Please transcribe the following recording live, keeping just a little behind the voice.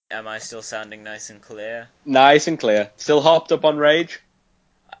Am I still sounding nice and clear? Nice and clear. Still hopped up on rage?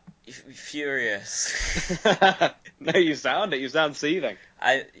 Furious. No, you sound it. You sound seething.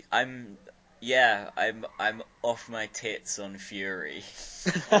 I'm off my tits on fury.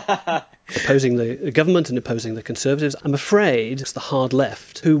 Opposing the government and opposing the Conservatives. I'm afraid it's the hard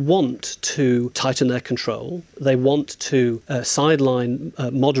left who want to tighten their control. They want to sideline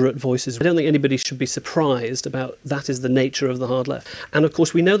moderate voices. I don't think anybody should be surprised about that is the nature of the hard left. And of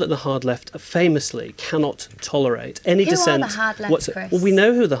course, we know that the hard left famously cannot tolerate any dissent. Who are the hard left, Chris? Well, we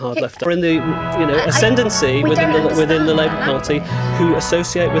know who the hard left are in the ascendancy within the Labour Party who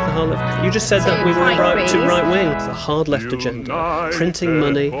associate with the hard left. You just said that we were too right wing. It's the hard left agenda, printing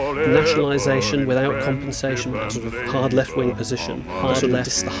money, nationalisation without compensation, sort of hard left wing position. Hard left,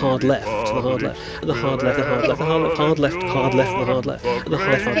 it's the hard left, the hard left, the hard left, the hard left, the hard left, the hard left, the hard left, the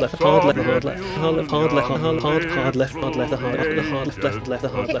hard left, hard left, the hard left, hard left, hard left, hard left, the hard left, the hard left, left, the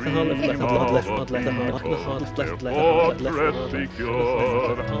hard left, the hard left, left, the hard left, hard left, the hard left, the hard left, left, the hard left, left, the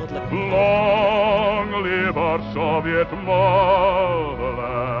hard left. Long live our Soviet motherland,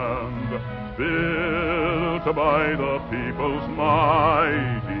 built by the people's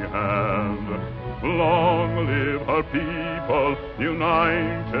mighty hand. Long live our people,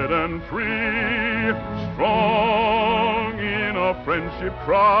 united and free, strong in a friendship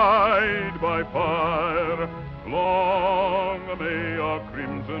tried by fire. Long may our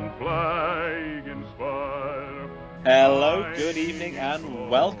crimson flag inspire. Hello, good evening, and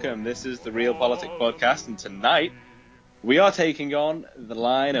welcome. This is the Real Politics Podcast, and tonight we are taking on the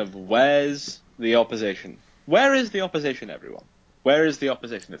line of where's the opposition? Where is the opposition, everyone? Where is the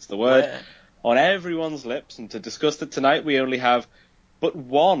opposition? It's the word on everyone's lips, and to discuss it tonight, we only have but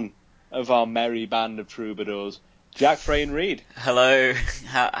one of our merry band of troubadours, Jack Frayne Reed. Hello,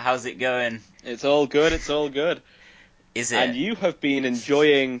 how's it going? It's all good, it's all good. Is it? And you have been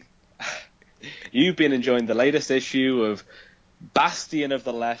enjoying... You've been enjoying the latest issue of Bastion of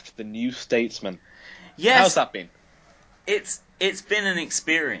the Left, The New Statesman. Yes. How's that been? It's been an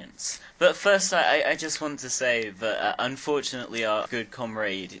experience. But first, I just want to say that unfortunately our good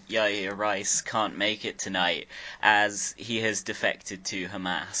comrade Yair Rice can't make it tonight as he has defected to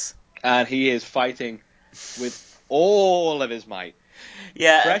Hamas. And he is fighting with all of his might.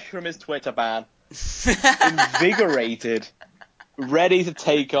 Yeah. Fresh from his Twitter ban, invigorated, ready to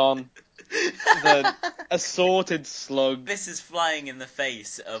take on the assorted slug. This is flying in the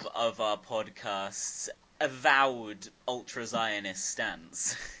face of our podcast's avowed ultra-Zionist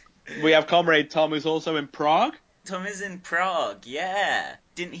stance. We have comrade Tom, who's also in Prague. Tom is in Prague, yeah.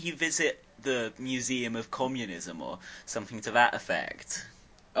 Didn't he visit the Museum of Communism or something to that effect?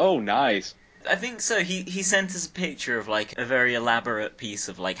 Oh, nice. I think so. He sent us a picture of like a very elaborate piece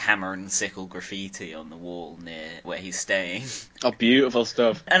of like hammer and sickle graffiti on the wall near where he's staying. Oh, beautiful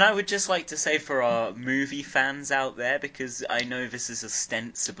stuff. And I would just like to say for our movie fans out there, because I know this is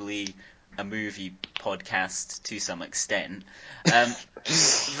ostensibly a movie podcast to some extent,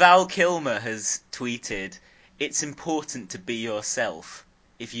 Val Kilmer has tweeted, "It's important to be yourself.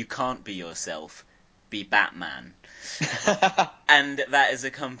 If you can't be yourself, be Batman." And that is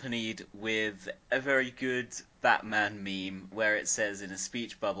accompanied with a very good Batman meme where it says in a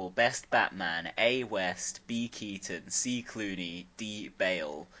speech bubble, "Best Batman, A. West, B. Keaton, C. Clooney, D.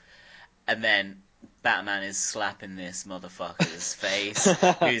 Bale." And then Batman is slapping this motherfucker's face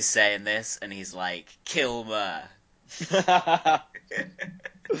who's saying this, and he's like, "Kilmer."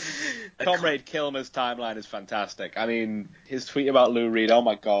 Comrade Kilmer's timeline is fantastic. I mean, his tweet about Lou Reed, oh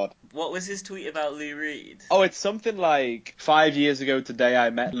my god. What was his tweet about Lou Reed? Oh, it's something like, 5 years ago today I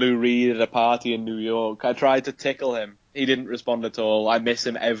met Lou Reed at a party in New York. I tried to tickle him. He didn't respond at all. I miss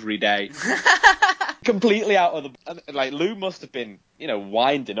him every day. Completely out of the... Like, Lou must have been,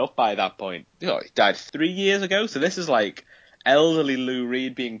 winding up by that point. He died 3 years ago, so this is like elderly Lou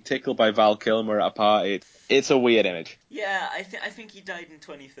Reed being tickled by Val Kilmer at a party. It's a weird image. Yeah, I think he died in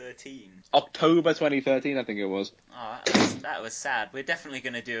 2013. October 2013, I think it was. Oh, that was sad. We're definitely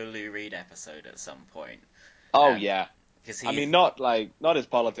going to do a Lou Reed episode at some point. Oh, yeah. I mean, not his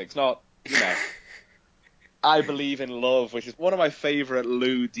politics, not, I Believe in Love, which is one of my favourite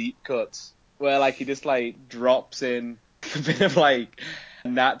Lou deep cuts, where, like, he just, like, drops in a bit of, like,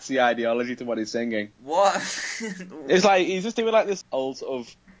 Nazi ideology to what he's singing. What? It's like, he's just doing, like, this old sort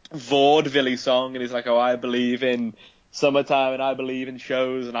of vaudeville song, and he's like, oh, I believe in summertime, and I believe in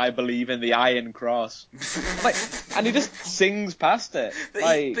shows, and I believe in the Iron Cross. Like, and he just sings past it.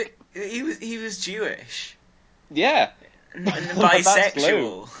 But he was Jewish. Yeah. And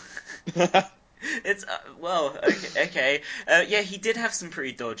bisexual. It's, okay. Yeah, he did have some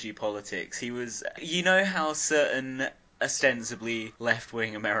pretty dodgy politics. He was, how certain ostensibly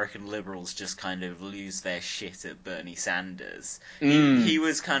left-wing American liberals just kind of lose their shit at Bernie Sanders. Mm. He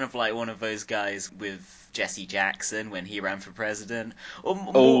was kind of like one of those guys with Jesse Jackson when he ran for president, or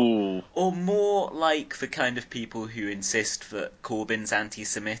more like the kind of people who insist that Corbyn's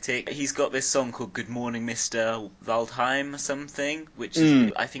anti-Semitic. He's got this song called "Good Morning, Mr. Waldheim" or something, which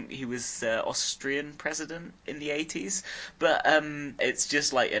is, I think he was Austrian president in the 80s, but it's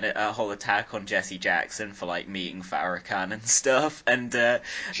just like a whole attack on Jesse Jackson for like meeting Farrakhan and stuff, and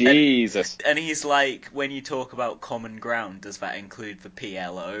Jesus. and he's like, when you talk about common ground, does that include the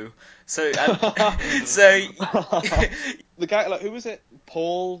PLO? So the guy, like, who was it?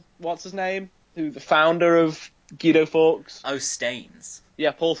 Paul, what's his name? Who, the founder of Guido Fawkes? Oh, Staines.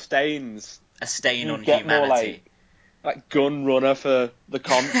 Yeah, Paul Staines. A stain on Get more humanity. like gun runner for the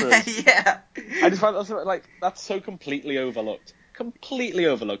Contras. Yeah. I just find that's so completely overlooked. Completely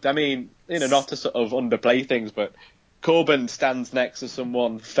overlooked. I mean, not to sort of underplay things, but Corbyn stands next to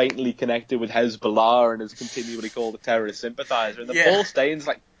someone faintly connected with Hezbollah and is continually called a terrorist sympathiser. And then Paul Staines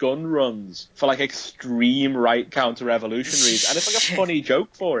like gun runs for like extreme right counter-revolutionaries, and it's like a funny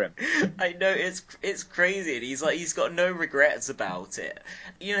joke for him. I know, it's crazy, and he's got no regrets about it.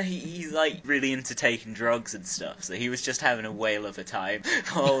 He's like really into taking drugs and stuff, so he was just having a whale of a time the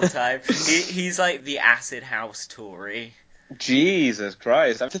whole time. He's like the acid house Tory. Jesus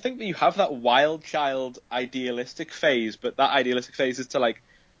Christ. To think that you have that wild child idealistic phase, but that idealistic phase is to, like,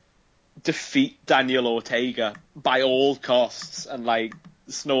 defeat Daniel Ortega by all costs and, like,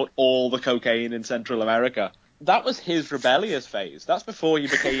 snort all the cocaine in Central America. That was his rebellious phase. That's before he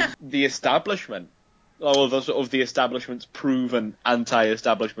became the establishment. Or the establishment's proven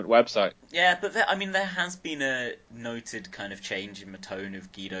anti-establishment website. Yeah, but there has been a noted kind of change in the tone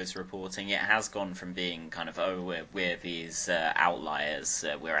of Guido's reporting. It has gone from being kind of, we're these outliers,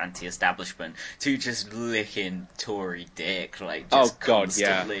 we're anti-establishment, to just licking Tory dick, like, just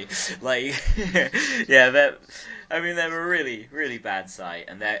constantly. Yeah. Like, yeah, they're a really, really bad site,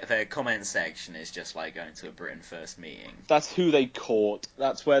 and their comment section is just like going to a Britain First meeting. That's who they caught.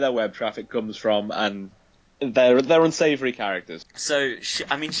 That's where their web traffic comes from, and they're unsavoury characters. So,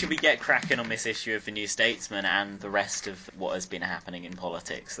 should we get cracking on this issue of the New Statesman and the rest of what has been happening in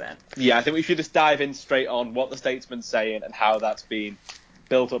politics then? Yeah, I think we should just dive in straight on what the Statesman's saying and how that's been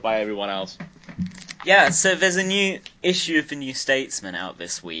built up by everyone else. Yeah, so there's a new issue of the New Statesman out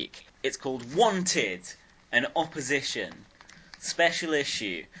this week. It's called Wanted, an Opposition. Special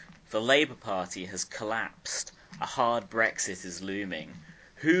issue. The Labour Party has collapsed. A hard Brexit is looming.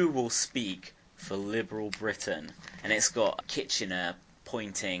 Who will speak for liberal Britain? And it's got Kitchener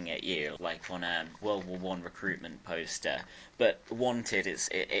pointing at you, like on a World War I recruitment poster. But Wanted, it's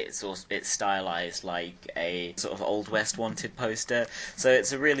stylized like a sort of Old West Wanted poster. So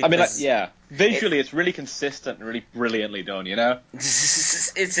it's a really... Visually it's really consistent and really brilliantly done, you know?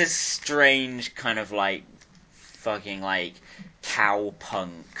 It's a strange kind of like fucking like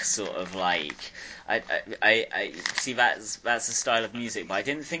cowpunk sort of like... I see that's a style of music, but I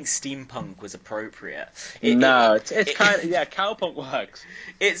didn't think steampunk was appropriate. It's kind of, cowpunk works.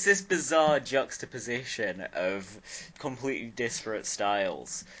 It's this bizarre juxtaposition of completely disparate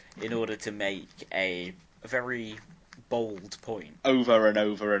styles in order to make a very bold point. Over and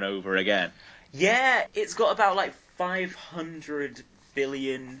over and over again. Yeah, it's got about like 500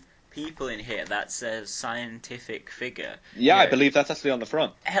 billion people in here. That's a scientific figure. Yeah, I believe that's actually on the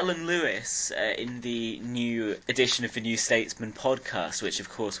front. Helen Lewis, in the new edition of the New Statesman podcast, which of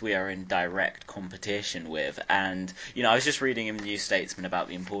course we are in direct competition with, and I was just reading in the New Statesman about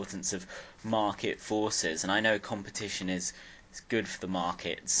the importance of market forces, and I know competition is good for the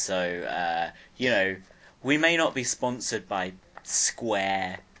markets, so we may not be sponsored by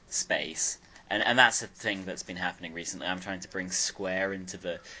Squarespace. And that's a thing that's been happening recently. I'm trying to bring Square into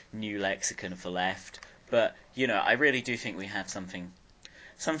the new lexicon of the left. But, I really do think we have something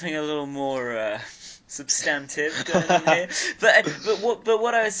a little more substantive going on here. But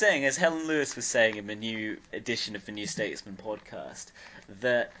what I was saying, as Helen Lewis was saying in the new edition of the New Statesman podcast,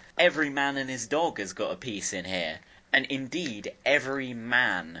 that every man and his dog has got a piece in here. And indeed, every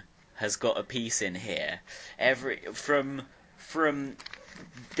man has got a piece in here. From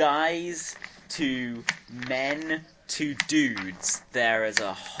guys to men to dudes, there is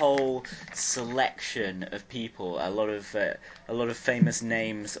a whole selection of people, a lot of famous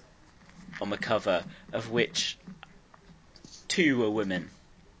names on the cover, of which 2 are women.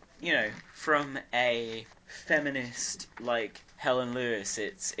 From a feminist like Helen Lewis,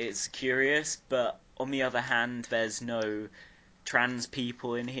 it's curious, but on the other hand, there's no trans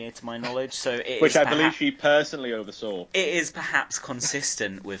people in here, to my knowledge. So it Which is I believe she personally oversaw. It is perhaps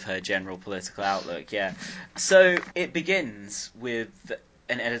consistent with her general political outlook, yeah. So it begins with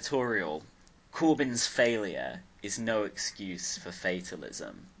an editorial. Corbyn's failure is no excuse for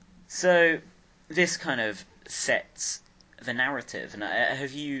fatalism. So this kind of sets the narrative. And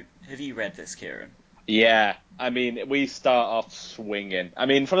have you read this, Kieran? Yeah, I mean, we start off swinging. I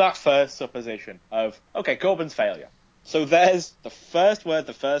mean, from that first supposition of, okay, Corbyn's failure. So there's the first word,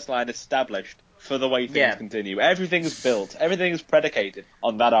 the first line established for the way things continue. Everything's built, everything's predicated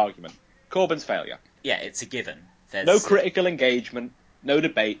on that argument. Corbyn's failure. Yeah, it's a given. There's no critical engagement, no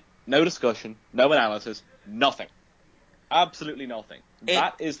debate, no discussion, no analysis, nothing. Absolutely nothing.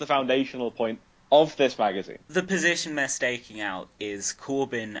 That is the foundational point of this magazine. The position they're staking out is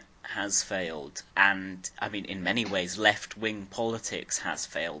Corbyn has failed, and, I mean, in many ways, left-wing politics has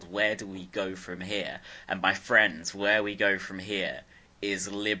failed. Where do we go from here? And my friends, where we go from here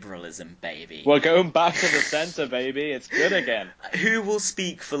is liberalism, baby. We're going back to the centre, baby. It's good again. Who will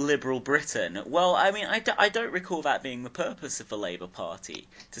speak for liberal Britain? Well, I mean, I don't recall that being the purpose of the Labour Party,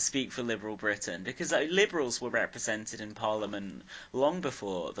 to speak for liberal Britain, because Liberals were represented in Parliament long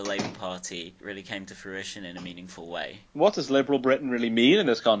before the Labour Party really came to fruition in a meaningful way. What does liberal Britain really mean in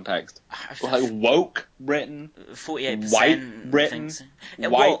this context? Like woke Britain? 48%. White Britain?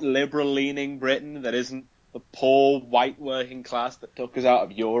 White liberal-leaning Britain that isn't the poor white working class that took us out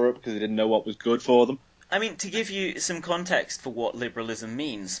of Europe because they didn't know what was good for them? I mean, to give you some context for what liberalism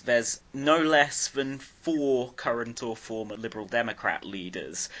means, there's no less than 4 current or former Liberal Democrat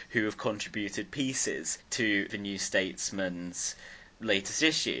leaders who have contributed pieces to the New Statesman's latest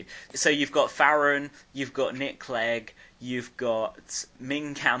issue. So you've got Farron, you've got Nick Clegg, you've got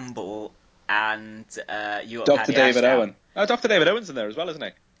Ming Campbell, and you've got Dr. David Owen. Oh, Dr. David Owen's in there as well, isn't he?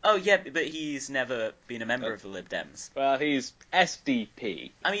 Oh, yeah, but he's never been a member of the Lib Dems. Well, he's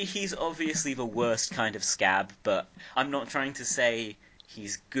SDP. I mean, he's obviously the worst kind of scab, but I'm not trying to say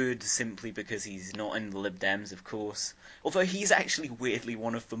he's good simply because he's not in the Lib Dems, of course. Although he's actually weirdly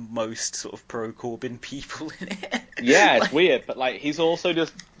one of the most sort of pro-Corbyn people in it. Yeah, it's weird, but like he's also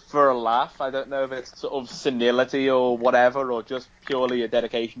just for a laugh. I don't know if it's sort of senility or whatever, or just purely a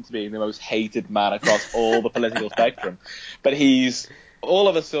dedication to being the most hated man across all the political spectrum. But he's all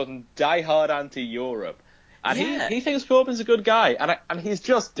of a sudden diehard anti-Europe. And he thinks Corbyn's a good guy, and he's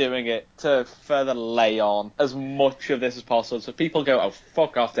just doing it to further lay on as much of this as possible. So people go, oh,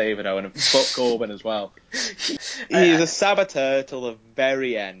 fuck off David Owen, and fuck Corbyn as well. He's a saboteur till the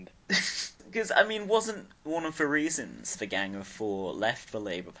very end. Because, I mean, wasn't one of the reasons the Gang of Four left the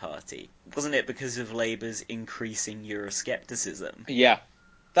Labour Party? Wasn't it because of Labour's increasing Euroscepticism? Yeah,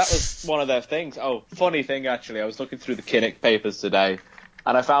 that was one of their things. Oh, funny thing, actually, I was looking through the Kinnock papers today,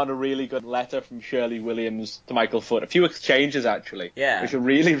 and I found a really good letter from Shirley Williams to Michael Foot. A few exchanges, actually, which are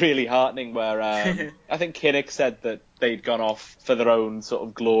really, really heartening, where I think Kinnock said that they'd gone off for their own sort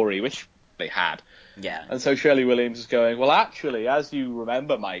of glory, which they had. Yeah. And so Shirley Williams is going, well, actually, as you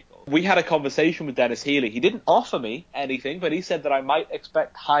remember, Michael, we had a conversation with Dennis Healey. He didn't offer me anything, but he said that I might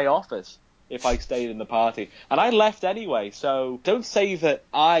expect high office if I stayed in the party. And I left anyway, so don't say that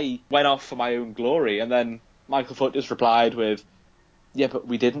I went off for my own glory. And then Michael Foot just replied with, yeah, but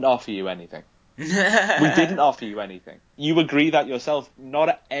we didn't offer you anything. We didn't offer you anything. You agree that yourself. Not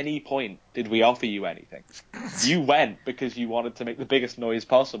at any point did we offer you anything. You went because you wanted to make the biggest noise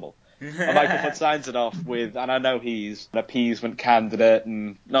possible. And Michael Foot signs it off with, and I know he's an appeasement candidate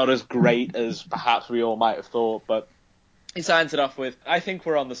and not as great as perhaps we all might have thought, but he signs it off with, I think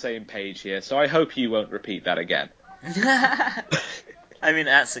we're on the same page here, so I hope you won't repeat that again. I mean,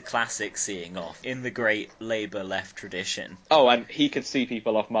 that's a classic seeing off in the great Labour left tradition. Oh, and he could see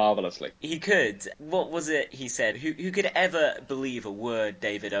people off marvellously. He could. What was it he said? Who could ever believe a word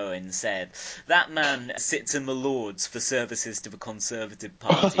David Owen said? That man sits in the Lords for services to the Conservative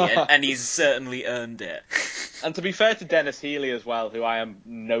Party, and he's certainly earned it. And to be fair to Dennis Healey as well, who I am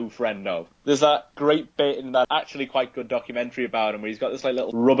no friend of, there's that great bit in that actually quite good documentary about him where he's got this like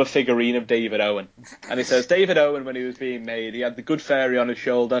little rubber figurine of David Owen. And he says, David Owen, when he was being made, he had the good fairy on his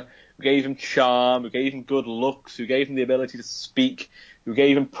shoulder, who gave him charm, who gave him good looks, who gave him the ability to speak, who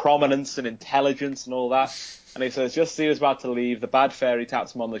gave him prominence and intelligence and all that. And he says, just as he was about to leave, the bad fairy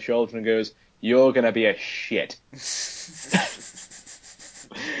taps him on the shoulder and goes, you're going to be a shit.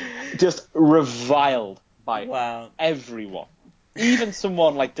 Just reviled by everyone. Even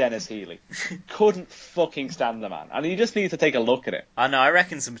someone like Dennis Healey couldn't fucking stand the man. And you just need to take a look at it. I know, I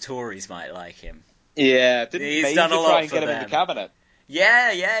reckon some Tories might like him. Yeah, didn't He's done a lot try and for get him them. in the cabinet?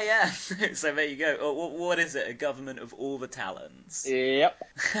 Yeah. So there you go. What is it? A government of all the talents. Yep.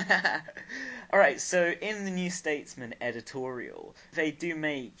 Alright, so in the New Statesman editorial, they do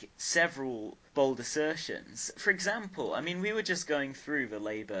make several bold assertions. For example, I mean, we were just going through the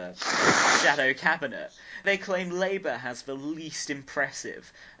Labour shadow cabinet. They claim Labour has the least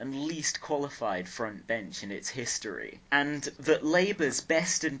impressive and least qualified front bench in its history, and that Labour's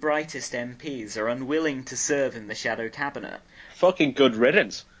best and brightest MPs are unwilling to serve in the shadow cabinet. Fucking good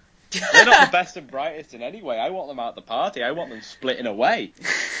riddance. They're not the best and brightest in any way. I want them out of the party. I want them splitting away.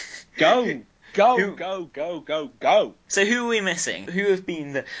 Go. So who are we missing? Who have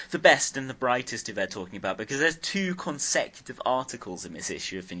been the best and the brightest who they're talking about? Because there's 2 consecutive articles in this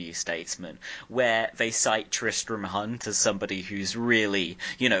issue of the New Statesman where they cite Tristram Hunt as somebody who's really,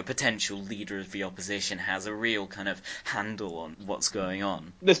 potential leader of the opposition, has a real kind of handle on what's going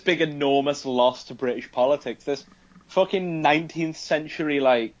on. This big enormous loss to British politics, this fucking 19th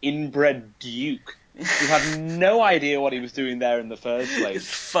century, inbred duke who had no idea what he was doing there in the first place.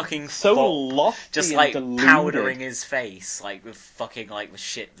 It's fucking so fop, lofty just and deluded. powdering his face, with fucking with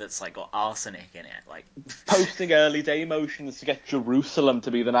shit that's got arsenic in it, posting early day motions to get Jerusalem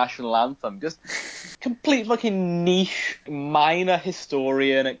to be the national anthem. Just complete fucking niche minor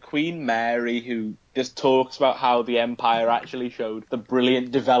historian at Queen Mary who just talks about how the empire actually showed the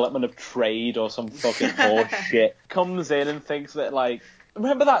brilliant development of trade or some fucking horse shit. Comes in and thinks that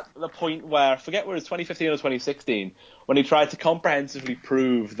remember the point where, I forget where it was, 2015 or 2016, when he tried to comprehensively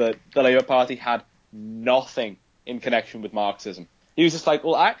prove that the Labour Party had nothing in connection with Marxism. He was just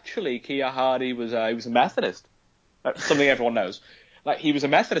well, actually, Keir Hardie was he was a Methodist. Something everyone knows. He was a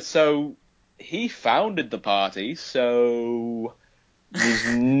Methodist, so he founded the party, so there's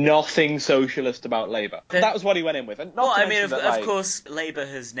nothing socialist about Labour. That was what he went in with. And of course, Labour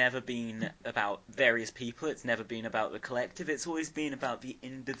has never been about various people. It's never been about the collective. It's always been about the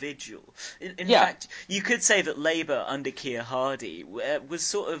individual. In fact, you could say that Labour under Keir Hardie was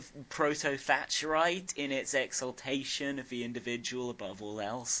sort of proto-Thatcherite in its exaltation of the individual above all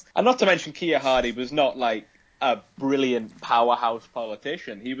else. And not to mention, Keir Hardie was not a brilliant powerhouse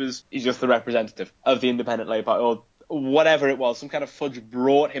politician. He's just the representative of the independent Labour Party, or whatever it was, some kind of fudge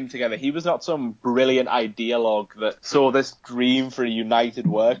brought him together. He was not some brilliant ideologue that saw this dream for a united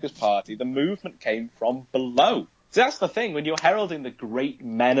workers' party. The movement came from below. So that's the thing, when you're heralding the great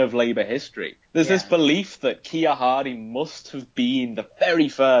men of Labour history, there's this belief that Keir Hardie must have been the very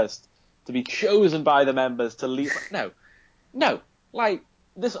first to be chosen by the members to lead. No.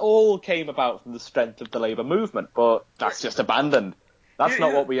 This all came about from the strength of the Labour movement, but that's just abandoned. That's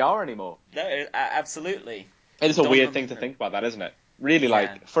not what we are anymore. No, absolutely. It's a weird thing to think about that, isn't it? Really,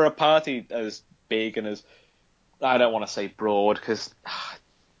 for a party as big and as, I don't want to say broad, because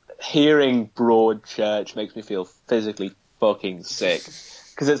hearing Broadchurch makes me feel physically fucking sick.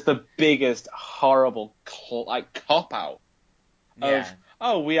 Because it's the biggest, horrible, cop-out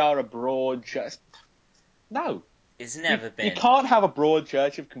of, we are a Broadchurch. No. It's never been. You can't have a broad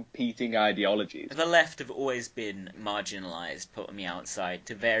church of competing ideologies. The left have always been marginalised, put on the outside,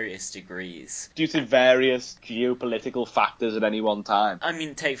 to various degrees. Due to various geopolitical factors at any one time. I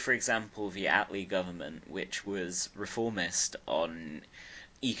mean, take, for example, the Attlee government, which was reformist on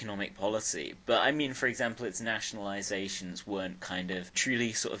economic policy. But, I mean, for example, its nationalisations weren't kind of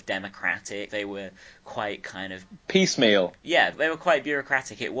truly sort of democratic. They were quite kind of... piecemeal. Yeah, they were quite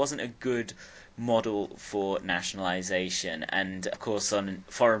bureaucratic. It wasn't a good model for nationalisation, and of course on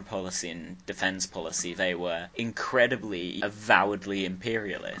foreign policy and defence policy they were incredibly avowedly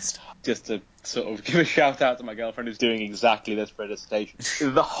imperialist. Just to sort of give a shout out to my girlfriend who's doing exactly this for a dissertation.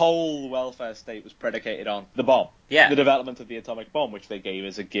 The whole welfare state was predicated on the bomb. Yeah. The development of the atomic bomb, which they gave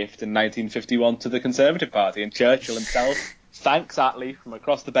as a gift in 1951 to the Conservative Party, and Churchill himself thanks Attlee from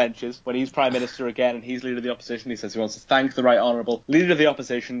across the benches when he's Prime Minister again and he's Leader of the Opposition. He says he wants to thank the Right Honourable Leader of the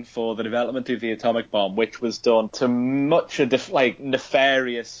Opposition for the development of the atomic bomb, which was done to much a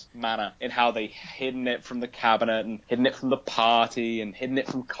nefarious manner in how they hidden it from the cabinet and hidden it from the party and hidden it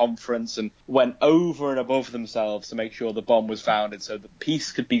from conference and went over and above themselves to make sure the bomb was founded so the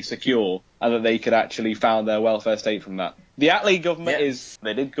peace could be secure and that they could actually found their welfare state from that. The Attlee government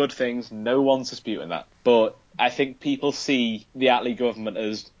they did good things, no one's disputing that, but I think people see the Attlee government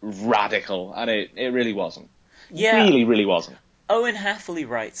as radical, and it really wasn't. Yeah. Really, really wasn't. Owen Hatherley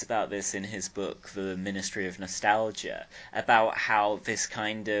writes about this in his book, The Ministry of Nostalgia, about how this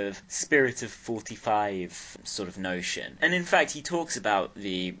kind of spirit of 45 sort of notion. And in fact, he talks about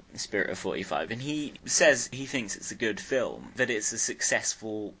the spirit of 45, and he says he thinks it's a good film, that it's a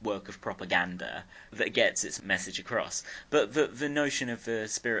successful work of propaganda that gets its message across. But the notion of the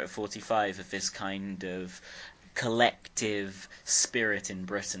spirit of 45, of this kind of collective spirit in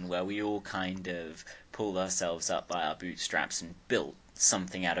Britain where we all kind of pulled ourselves up by our bootstraps and built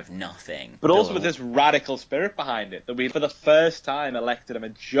something out of nothing. But also with this radical spirit behind it, that we, for the first time, elected a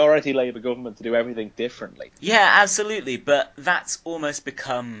majority Labour government to do everything differently. Yeah, absolutely, but that's almost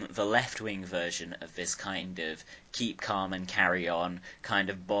become the left-wing version of this kind of keep calm and carry on kind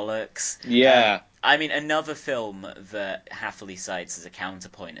of bollocks. Yeah. I mean, another film that happily cites as a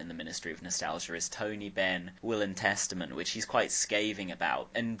counterpoint in the Ministry of Nostalgia is Tony Benn, Will and Testament, which he's quite scathing about.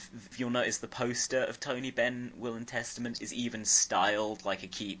 And you'll notice the poster of Tony Benn, Will and Testament is even styled like a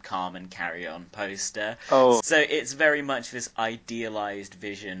keep calm and carry on poster. Oh. So it's very much this idealized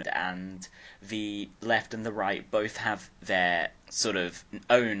vision, and the left and the right both have their sort of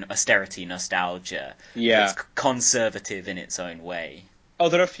own austerity nostalgia. Yeah. That's conservative in its own way. Oh,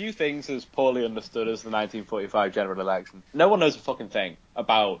 there are a few things as poorly understood as the 1945 general election. No one knows a fucking thing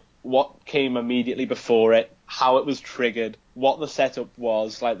about what came immediately before it, how it was triggered, what the setup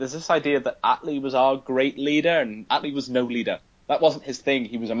was. Like, there's this idea that Attlee was our great leader, and Attlee was no leader. That wasn't his thing.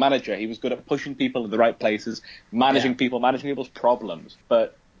 He was a manager. He was good at pushing people in the right places, managing people, managing people's problems.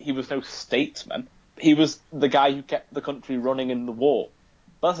 But he was no statesman. He was the guy who kept the country running in the war.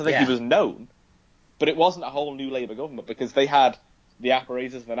 That's the thing. Yeah. He was known, but it wasn't a whole new Labour government because they had the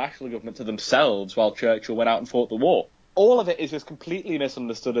apparatus of the national government to themselves while Churchill went out and fought the war. All of it is just completely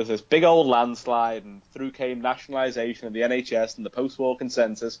misunderstood as this big old landslide, and through came nationalisation of the NHS and the post-war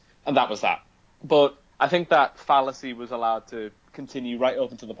consensus, and that was that. But I think that fallacy was allowed to continue right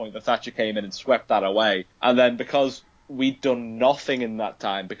up until the point that Thatcher came in and swept that away. And then because we'd done nothing in that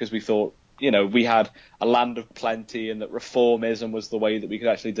time, because we thought, you know, we had a land of plenty and that reformism was the way that we could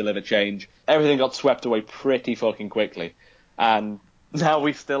actually deliver change, everything got swept away pretty fucking quickly. And now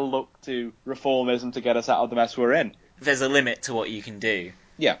we still look to reformism to get us out of the mess we're in. There's a limit to what you can do.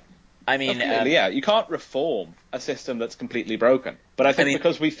 Yeah. I mean, yeah, you can't reform a system that's completely broken. But I think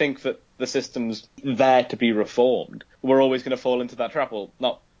because we think that the system's there to be reformed, we're always going to fall into that trap. Well,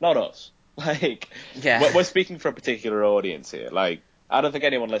 not us. Like, yeah. We're speaking for a particular audience here. Like, I don't think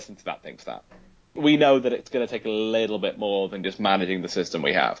anyone listening to that thinks that. We know that it's going to take a little bit more than just managing the system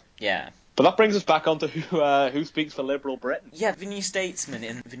we have. Yeah. But that brings us back onto who speaks for liberal Britain. Yeah, the New Statesman,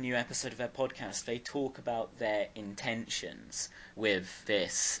 in the new episode of their podcast, they talk about their intentions with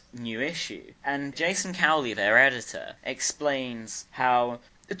this new issue. And Jason Cowley, their editor, explains how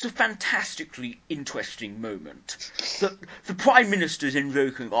it's a fantastically interesting moment. The Prime Minister's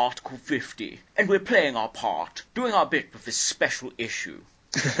invoking Article 50, and we're playing our part, doing our bit with this special issue.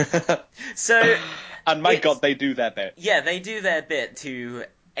 So, and my God, they do their bit. Yeah, they do their bit to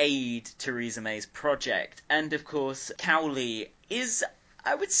aid Theresa May's project. And of course, Cowley is,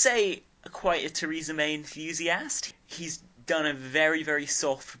 I would say, quite a Theresa May enthusiast. He's done a very, very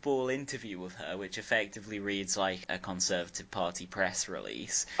softball interview with her, which effectively reads like a Conservative Party press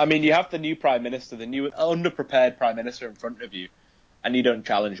release. I mean, you have the new Prime Minister, the new underprepared Prime Minister in front of you, and you don't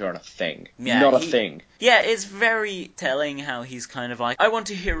challenge her on a thing. Yeah, Not a thing. Yeah, it's very telling how he's kind of like, I want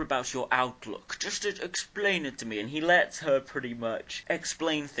to hear about your outlook. Just explain it to me. And he lets her pretty much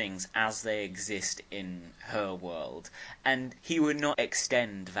explain things as they exist in her world. And he would not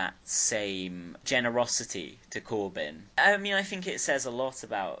extend that same generosity to Corbyn. I mean, I think it says a lot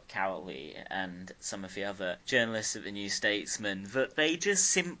about Cowley and some of the other journalists at the New Statesman that they just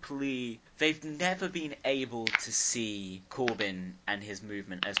simply... They've never been able to see Corbyn and his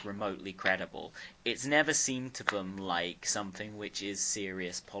movement as remotely credible. It's never seemed to them like something which is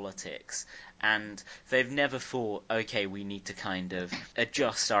serious politics. And they've never thought, okay, we need to kind of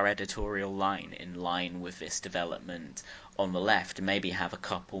adjust our editorial line in line with this development on the left, and maybe have a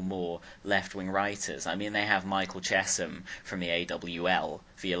couple more left-wing writers. I mean, they have Michael Chesham from the AWL,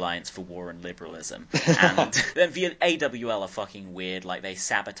 the Alliance for War and Liberalism, and the AWL are fucking weird. Like, they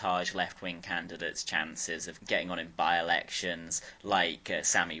sabotage left-wing candidates' chances of getting on in by-elections, like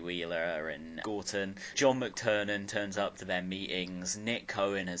Sammy Wheeler and Gorton. John McTernan turns up to their meetings. Nick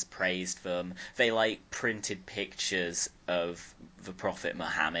Cohen has praised them. They, like, printed pictures of the Prophet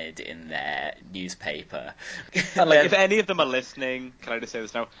Muhammad in their newspaper. And, like, if any of them are listening, can I just say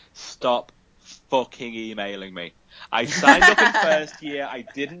this now? Stop fucking emailing me. I signed up in first year. I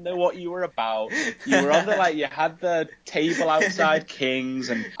didn't know what you were about. You were on the, like, you had the table outside King's,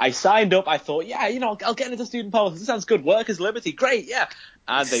 and I signed up. I thought, yeah, you know, I'll get into student politics. This sounds good. Work is liberty. Great, yeah.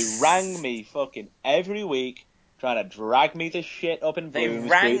 And they rang me fucking every week, trying to drag me to shit up in Bloomsbury. They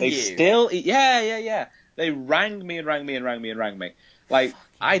rang you? Still, yeah. They rang me. Like,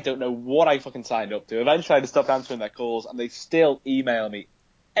 I don't know what I fucking signed up to. Eventually I just stopped answering their calls, and they still email me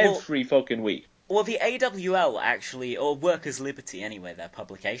every fucking week. Well, the AWL actually, or Workers' Liberty anyway, their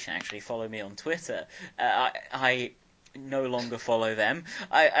publication, actually follow me on Twitter. I no longer follow them.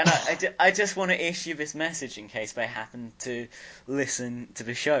 I just want to issue this message in case they happen to listen to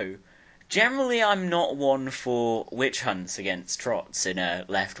the show. Generally, I'm not one for witch hunts against trots in a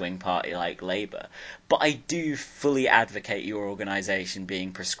left-wing party like Labour, but I do fully advocate your organisation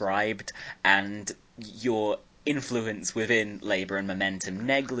being proscribed and your influence within Labour and Momentum,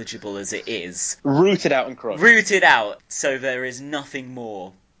 negligible as it is, Rooted out and crushed. rooted out, so there is nothing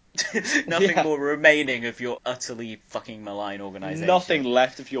more. Nothing more remaining of your utterly fucking malign organisation. Nothing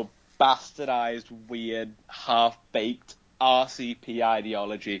left of your bastardized, weird, half-baked RCP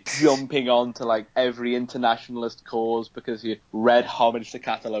ideology, jumping onto like every internationalist cause because you read Homage to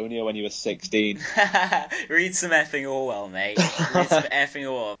Catalonia when you were 16. Read some effing Orwell, mate. Read some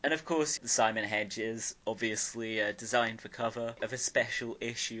effing Orwell. And of course, Simon Hedges, obviously designed the cover of a special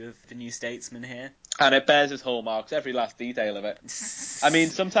issue of The New Statesman here. And it bears his hallmarks, every last detail of it. I mean,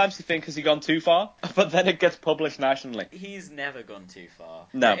 sometimes you think, has he gone too far? But then it gets published nationally. He's never gone too far.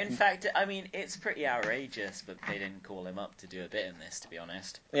 No. In fact, I mean, it's pretty outrageous that they didn't call him up to do a bit in this, to be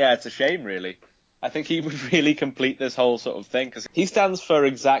honest. Yeah, it's a shame, really. I think he would really complete this whole sort of thing, because he stands for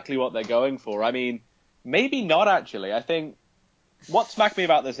exactly what they're going for. I mean, maybe not, actually. I think what smacked me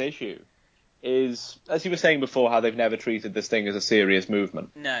about this issue is, as you were saying before, how they've never treated this thing as a serious movement.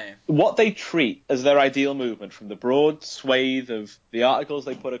 No. What they treat as their ideal movement from the broad swathe of the articles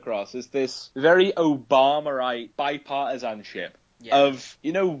they put across is this very Obama-ite bipartisanship of,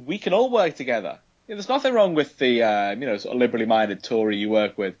 we can all work together. There's nothing wrong with the, sort of liberally minded Tory you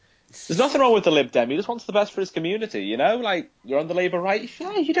work with. There's nothing wrong with the Lib Dem. He just wants the best for his community, Like, you're on the Labour right.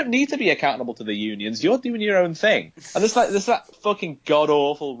 Yeah, you don't need to be accountable to the unions. You're doing your own thing. And there's that fucking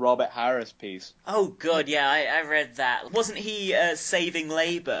god-awful Robert Harris piece. Oh, God, yeah, I read that. Wasn't he saving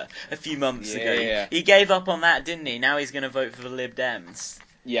Labour a few months ago? Yeah. He gave up on that, didn't he? Now he's going to vote for the Lib Dems.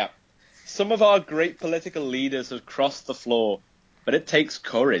 Yeah. Some of our great political leaders have crossed the floor, but it takes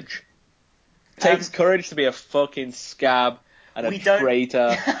courage. It takes courage to be a fucking scab and a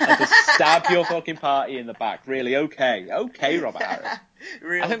traitor, and to stab your fucking party in the back. Really, okay, Robert Harris.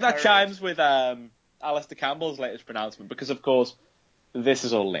 I think that chimes with Alistair Campbell's latest pronouncement, because of course this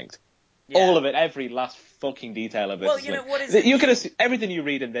is all linked. Yeah. All of it, every last fucking detail of this. Well, what is it? You can assume everything you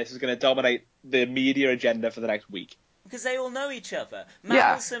read in this is going to dominate the media agenda for the next week. Because they all know each other.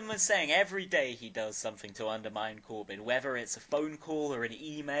 Matt Wilson was saying every day he does something to undermine Corbyn, whether it's a phone call or an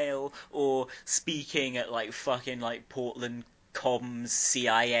email or speaking at Portland Comms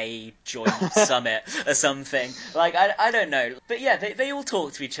CIA joint summit or something. I don't know. But yeah, they all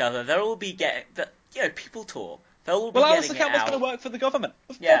talk to each other. They'll all be getting... people talk. They'll all be getting Alistair Campbell's going to work for the government.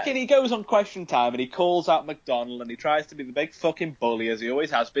 Yeah. Fucking, he goes on Question Time and he calls out McDonnell and he tries to be the big fucking bully as he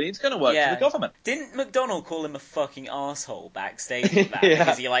always has been. He's going to work for the government. Didn't McDonnell call him a fucking arsehole backstage with that?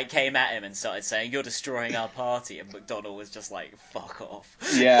 Because he came at him and started saying, "You're destroying our party," and McDonnell was just like, "Fuck off."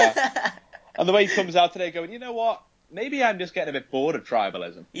 Yeah. And the way he comes out today going, you know what? Maybe I'm just getting a bit bored of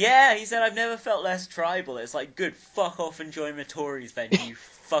tribalism. Yeah, he said, "I've never felt less tribal." It's like, good, fuck off and join the Tories then, you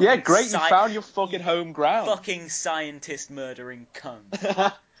fucking... Yeah, great, you found your fucking home ground. Fucking scientist-murdering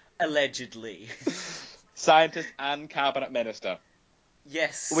cunt. Allegedly. Scientist and cabinet minister.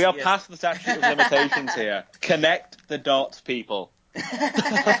 Yes. We are past the statute of limitations here. Connect the dots, people.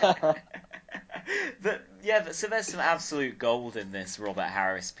 So there's some absolute gold in this Robert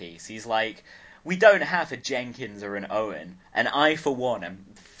Harris piece. He's like... We don't have a Jenkins or an Owen, and I, for one, am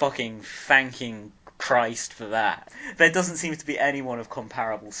fucking thanking Christ for that. There doesn't seem to be anyone of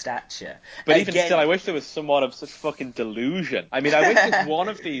comparable stature. But even still, I wish there was someone of such fucking delusion. I mean, I wish it's one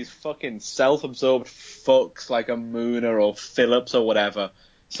of these fucking self-absorbed fucks like a Mooner or Phillips or whatever,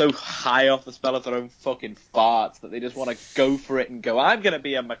 so high off the spell of their own fucking farts that they just want to go for it and go, I'm going to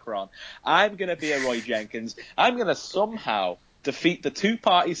be a Macron, I'm going to be a Roy Jenkins, I'm going to somehow defeat the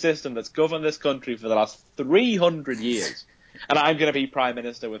two-party system that's governed this country for the last 300 years. And I'm going to be Prime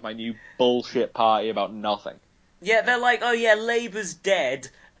Minister with my new bullshit party about nothing. Yeah, they're like, oh yeah, Labour's dead,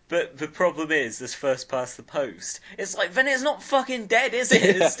 but the problem is this first past the post. It's like, then it's not fucking dead, is it?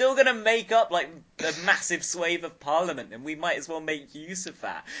 It's still going to make up, a massive swathe of Parliament, and we might as well make use of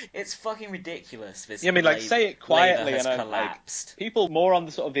that. It's fucking ridiculous, this say it quietly. Labour has collapsed. People more on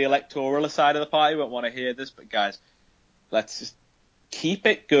the sort of the electoral side of the party won't want to hear this, but guys, let's just keep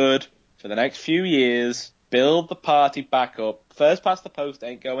it good for the next few years, build the party back up. First past the post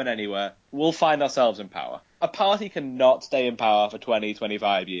ain't going anywhere. We'll find ourselves in power. A party cannot stay in power for 20,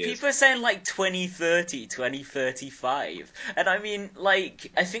 25 years. People are saying 2030, 2035. And I mean, I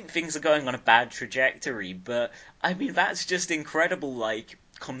think things are going on a bad trajectory, but I mean, that's just incredible,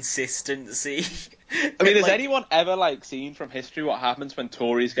 consistency. I mean, has Like, anyone ever, like, seen from history what happens when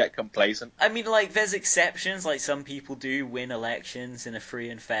Tories get complacent? I mean, like, there's exceptions, like some people do win elections in a free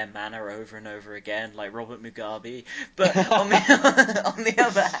and fair manner over and over again, like Robert Mugabe, but on the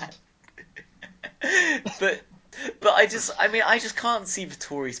other hand, but I just can't see the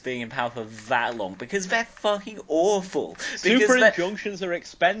Tories being in power for that long, because they're fucking awful. Super Because injunctions are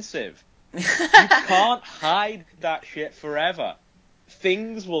expensive. You can't hide that shit forever.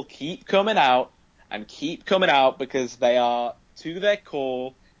 Things will keep coming out and keep coming out because they are, to their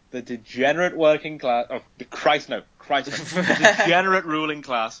core, the degenerate working class. Oh, Christ no. The degenerate ruling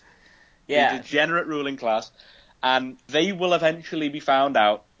class. yeah, The degenerate ruling class. And they will eventually be found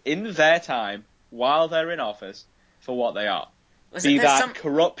out in their time, while they're in office, for what they are. Be that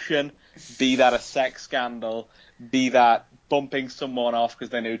corruption, be that a sex scandal, be that bumping someone off because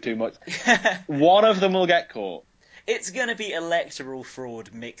they knew too much. One of them will get caught. It's gonna be electoral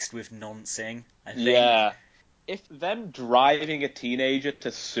fraud mixed with noncing, I think. Yeah. If them driving a teenager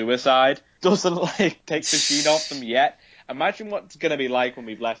to suicide doesn't, like, take the sheen off them yet, imagine what's going to be like when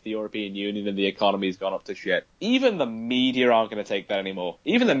we've left the European Union and the economy's gone up to shit. Even the media aren't going to take that anymore.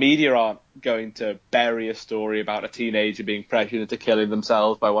 Even the media aren't going to bury a story about a teenager being pressured into killing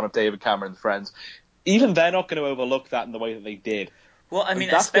themselves by one of David Cameron's friends. Even they're not going to overlook that in the way that they did. Well, I mean,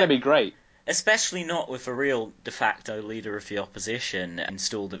 that's going to be great. Especially not with a real de facto leader of the opposition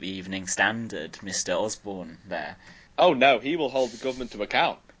installed at the Evening Standard, Mr. Osborne there. Oh no, he will hold the government to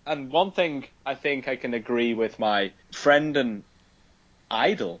account. And one thing I think I can agree with my friend and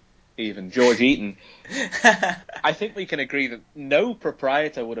idol, even, George Eaton, I think we can agree that no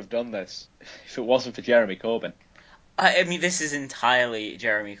proprietor would have done this if it wasn't for Jeremy Corbyn. I mean, this is entirely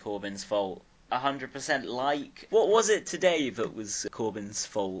Jeremy Corbyn's fault. 100%. Like, what was it today that was Corbyn's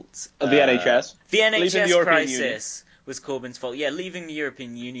fault? The NHS. The NHS the crisis was Corbyn's fault. Yeah, leaving the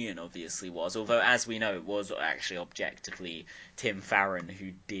European Union obviously was, although as we know, it was actually objectively Tim Farron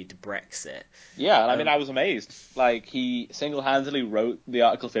who did Brexit. Yeah, and I mean, I was amazed. Like, he single-handedly wrote the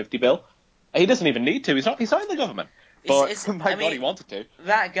Article 50 bill. He doesn't even need to. He's not in the government. But, God, he wanted to.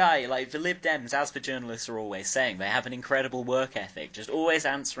 That guy, like, the Lib Dems, as the journalists are always saying, they have an incredible work ethic, just always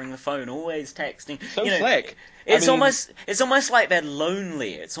answering the phone, always texting. So slick. It's almost like they're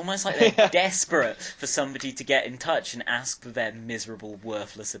lonely. It's almost like they're desperate for somebody to get in touch and ask for their miserable,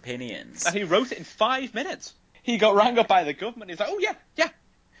 worthless opinions. And he wrote it in 5 minutes. He got rang up by the government. He's like, oh, yeah.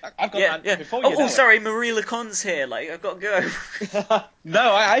 I've got that before you know sorry, Marie Leconte's here. Like, I've got to go.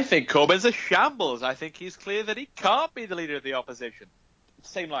 No, I think Corbyn's a shambles. I think he's clear that he can't be the leader of the opposition.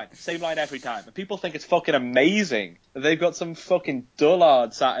 Same line every time. And people think it's fucking amazing that they've got some fucking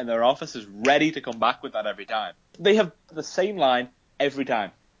dullard sat in their offices ready to come back with that every time. They have the same line every time.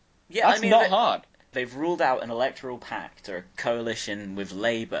 Yeah, That's not hard. They've ruled out an electoral pact or a coalition with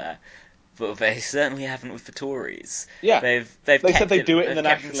Labour, but they certainly haven't with the Tories. Yeah, they said they'd do it in the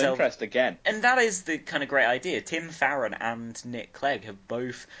national interest again. And that is the kind of great idea. Tim Farron and Nick Clegg have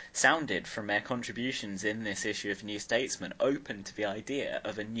both sounded, from their contributions in this issue of New Statesman, open to the idea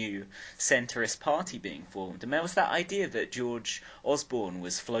of a new centrist party being formed. And there was that idea that George Osborne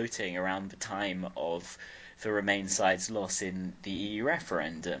was floating around the time of the Remain side's loss in the EU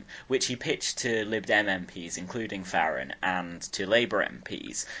referendum, which he pitched to Lib Dem MPs, including Farron, and to Labour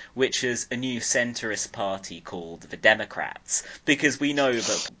MPs, which is a new centrist party called the Democrats, because we know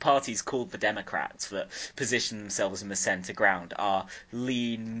that parties called the Democrats that position themselves in the centre ground are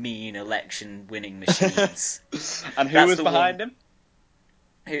lean, mean, election-winning machines. And who was behind him?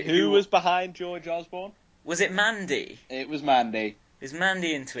 Who was behind George Osborne? Was it Mandy? It was Mandy. Is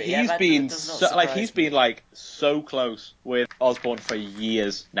Mandy into it? He's been so close with Osborne for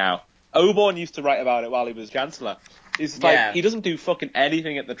years now. Oborne used to write about it while he was Chancellor. He's like, he doesn't do fucking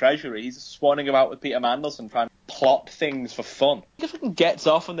anything at the Treasury. He's swanning about with Peter Mandelson trying to plot things for fun. He just fucking gets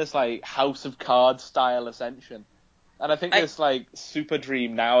off on this, like, House of Cards style ascension. And I think this, like, super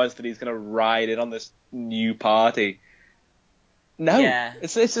dream now is that he's going to ride in on this new party. No. Yeah.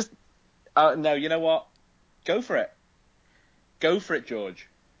 It's just... no, you know what? Go for it. Go for it, George.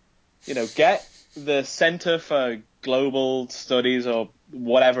 You know, get the Centre for Global Studies or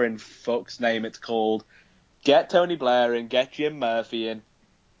whatever in fuck's name it's called. Get Tony Blair in, get Jim Murphy in,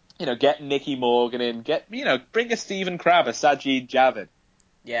 you know, get Nicky Morgan in, bring a Stephen Crabb, a Sajid Javid.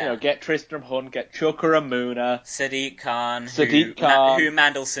 Yeah. You know, get Tristram Hunt, get Chuka Amuna. Sadiq Khan, who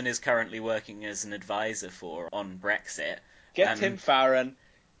Mandelson is currently working as an advisor for on Brexit. Get Tim Farron,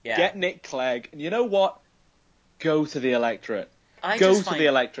 get Nick Clegg, and you know what? Go to the electorate. Go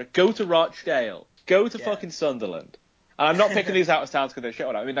to Rochdale. Go to fucking Sunderland. And I'm not picking these out of towns because they're shit.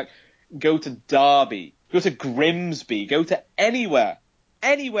 I mean, like, go to Derby. Go to Grimsby. Go to anywhere.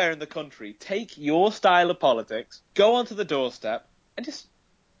 anywhere in the country, take your style of politics, go onto the doorstep, and just,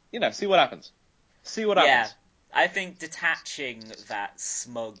 see what happens. See what happens. I think detaching that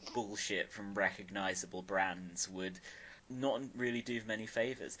smug bullshit from recognisable brands would not really do many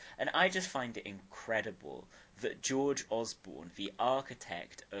favours. And I just find it incredible that George Osborne, the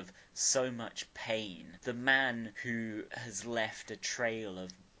architect of so much pain, the man who has left a trail of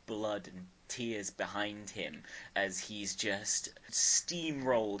blood and tears behind him as he's just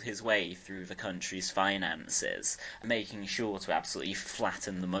steamrolled his way through the country's finances, making sure to absolutely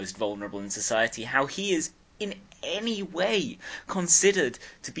flatten the most vulnerable in society, how he is in any way considered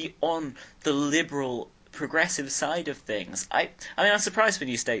to be on the liberal progressive side of things. I mean, I'm surprised the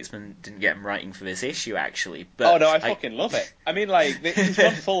New Statesman didn't get him writing for this issue, actually. But oh no, I fucking love it. I mean, he's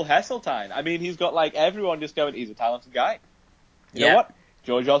got full Heseltine. I mean, he's got everyone just going, he's a talented guy. You know what?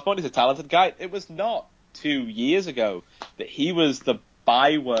 George Osborne is a talented guy. It was not 2 years ago that he was the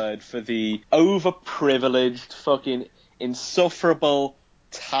byword for the overprivileged, fucking insufferable,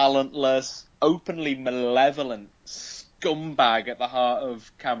 talentless, openly malevolent scumbag at the heart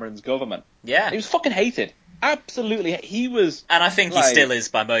of Cameron's government. Yeah. He was fucking hated. Absolutely. He was... And I think he still is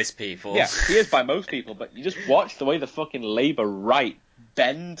by most people. Yeah, he is by most people, but you just watch the way the fucking Labour right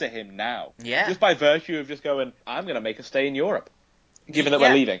bend to him now. Yeah. Just by virtue of just going, I'm going to make a stay in Europe, given that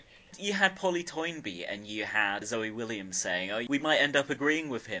we're leaving. You had Polly Toynbee and you had Zoe Williams saying, we might end up agreeing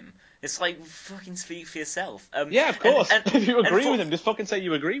with him. It's like, fucking speak for yourself. Yeah, of course. If you agree with him, just fucking say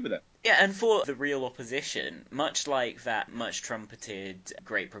you agree with it. Yeah, and for the real opposition, much like that much trumpeted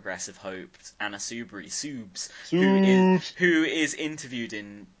great progressive hope, Anna Soubry, Soubs, who is interviewed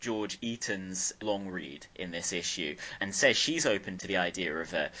in George Eaton's long read in this issue, and says she's open to the idea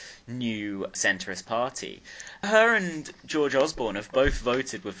of a new centrist party. Her and George Osborne have both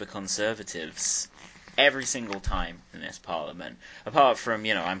voted with the Conservatives every single time in this parliament, apart from,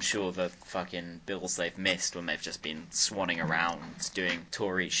 I'm sure the fucking bills they've missed when they've just been swanning around doing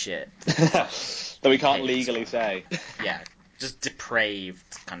Tory shit. That we can't legally say. Yeah, just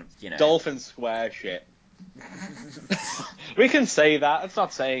depraved kind of, Dolphin Square shit. We can say that, it's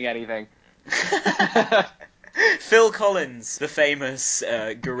not saying anything. Phil Collins, the famous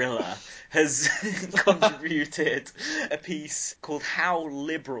gorilla, has contributed a piece called How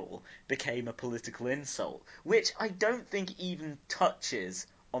Liberal Became a Political Insult, which I don't think even touches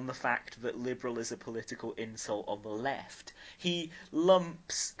on the fact that liberal is a political insult on the left. He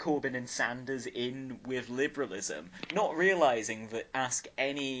lumps Corbyn and Sanders in with liberalism, not realising that ask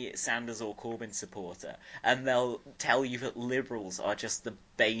any Sanders or Corbyn supporter and they'll tell you that liberals are just the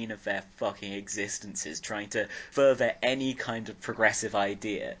bane of their fucking existences, trying to further any kind of progressive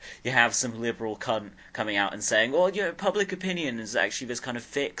idea. You have some liberal cunt coming out and saying, public opinion is actually this kind of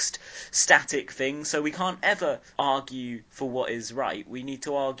fixed, static thing, so we can't ever argue for what is right. We need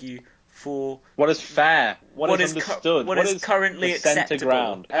to argue for what is fair, what is understood, what is currently acceptable. Center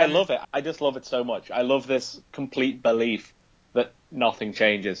ground. I love it. I just love it so much. I love this complete belief that nothing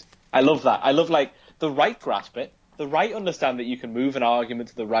changes. I love that. I love the right grasp it. The right understand that you can move an argument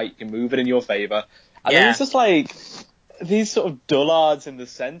to the right, you can move it in your favour. And then it's just these sort of dullards in the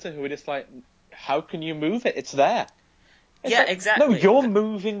centre who are just how can you move it? It's there. It's exactly. No, you're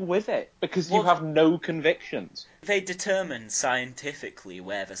moving with it because you have no convictions. They determined scientifically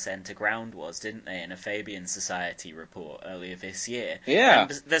where the centre ground was, didn't they, in a Fabian Society report earlier this year? Yeah.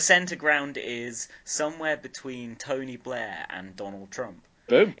 And the centre ground is somewhere between Tony Blair and Donald Trump.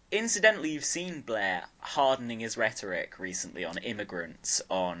 Boom. Incidentally, you've seen Blair hardening his rhetoric recently on immigrants,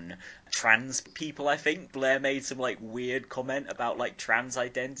 on trans people, I think. Blair made some, weird comment about, trans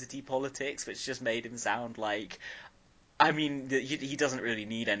identity politics, which just made him sound like... I mean, he doesn't really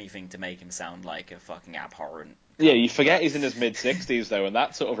need anything to make him sound like a fucking abhorrent... Yeah, you forget he's in his mid-60s, though, and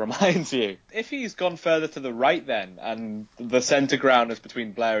that sort of reminds you. If he's gone further to the right, then, and the centre ground is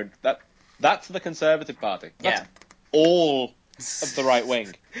between Blair and... That's the Conservative Party. That's all of the right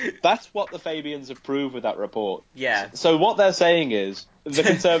wing. That's what the Fabians have proved with that report. Yeah. So what they're saying is the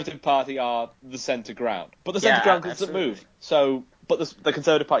Conservative Party are the centre ground. But the centre ground doesn't move. So... But the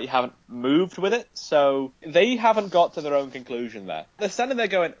Conservative Party haven't moved with it, so they haven't got to their own conclusion there. They're standing there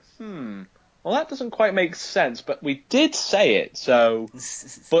going, well, that doesn't quite make sense, but we did say it, so...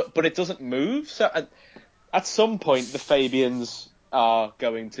 But it doesn't move, so at some point the Fabians are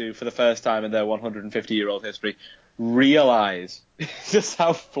going to, for the first time in their 150-year-old history, realise just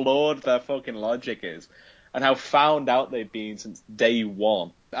how flawed their fucking logic is, and how found out they've been since day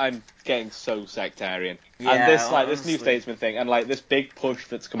one. I'm getting so sectarian. Yeah, and this New Statesman thing, and this big push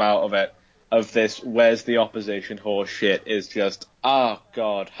that's come out of it, of this where's the opposition horse shit, is just,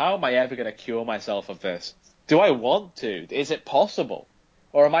 God, how am I ever going to cure myself of this? Do I want to? Is it possible?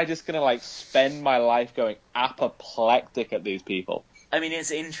 Or am I just going to, like, spend my life going apoplectic at these people? I mean,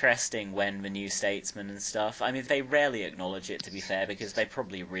 it's interesting when the New Statesman and stuff, I mean, they rarely acknowledge it, to be fair, because they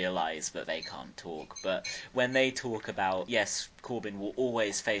probably realise that they can't talk. But when they talk about, yes, Corbyn will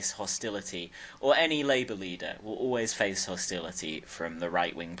always face hostility, or any Labour leader will always face hostility from the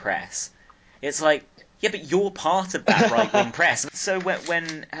right-wing press, it's like, yeah, but you're part of that right-wing press. So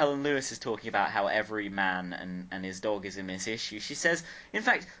when Helen Lewis is talking about how every man and his dog is in this issue, she says, in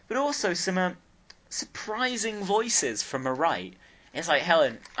fact, but also some surprising voices from the right. It's like,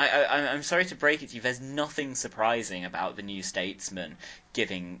 Helen, I'm sorry to break it to you, there's nothing surprising about the New Statesman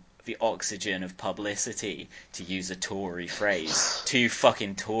giving the oxygen of publicity, to use a Tory phrase, to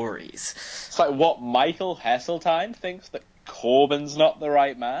fucking Tories. It's like, what, Michael Heseltine thinks that Corbyn's not the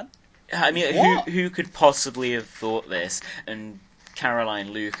right man? I mean, who could possibly have thought this? And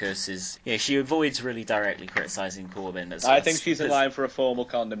Caroline Lucas she avoids really directly criticising Corbyn. I think she's in line for a formal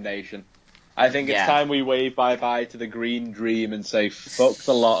condemnation. I think it's time we wave bye-bye to the Green Dream and say, fuck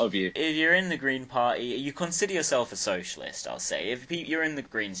the lot of you. If you're in the Green Party, you consider yourself a socialist, I'll say. If you're in the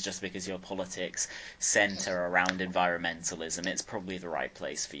Greens just because your politics centre around environmentalism, it's probably the right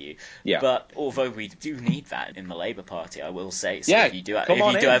place for you. Yeah. But although we do need that in the Labour Party, I will say, so yeah, if you do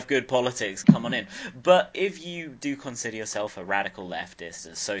have good politics, come on in. But if you do consider yourself a radical leftist,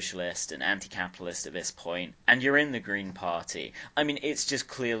 a socialist, an anti-capitalist at this point, and you're in the Green Party, I mean, it's just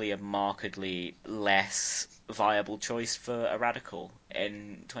clearly a markedly less viable choice for a radical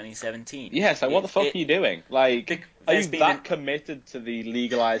in 2017. Yes, like, what the fuck are you doing? Like, are you that committed to the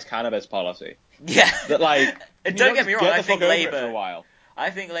legalised cannabis policy? Yeah. That, like, don't get me wrong, I think Labour for a while.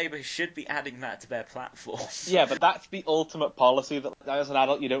 I think Labour should be adding that to their platform. Yeah, but that's the ultimate policy that, as an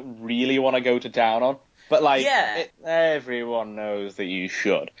adult, you don't really want to go to town on. But, like, everyone knows that you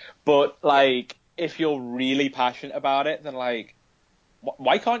should. But, like, if you're really passionate about it, then, like,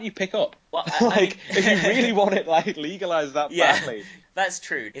 why can't you pick up? Well, like, if you really want it, like, legalised that badly. That's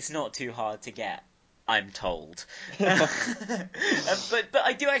true. It's not too hard to get, I'm told. But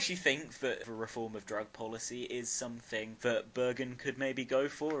I do actually think that the reform of drug policy is something that Bergen could maybe go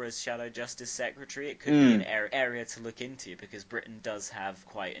for as Shadow Justice Secretary. It could be an area to look into, because Britain does have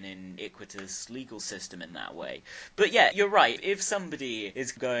quite an iniquitous legal system in that way. But yeah, you're right. If somebody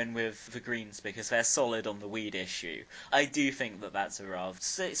is going with the Greens because they're solid on the weed issue, I do think that that's a rather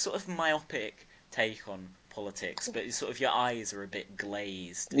sort of myopic take on politics, but sort of your eyes are a bit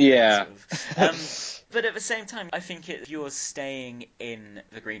glazed. Yeah. But at the same time, I think if you're staying in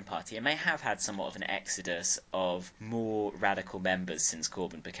the Green Party, it may have had somewhat of an exodus of more radical members since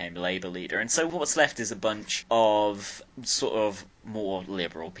Corbyn became Labour leader, and so what's left is a bunch of sort of more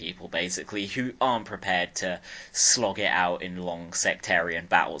liberal people, basically, who aren't prepared to slog it out in long sectarian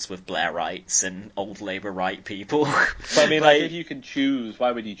battles with Blairites and old Labour right people. But I mean, like, if you can choose,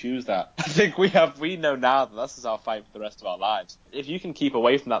 why would you choose that? I think we know now that this is our fight for the rest of our lives. If you can keep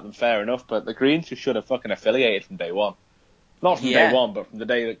away from that, then fair enough, but the Greens just should have fucking affiliated from day one. Not from day one, but from the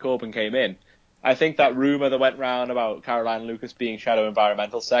day that Corbyn came in. I think that rumour that went round about Caroline Lucas being shadow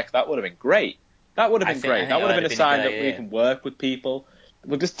environmental sec, that would have been great. That would have been great. That would have been a sign that we can work with people.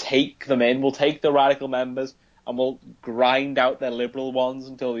 We'll just take them in. We'll take the radical members and we'll grind out their liberal ones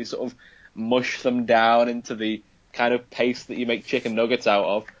until we sort of mush them down into the kind of paste that you make chicken nuggets out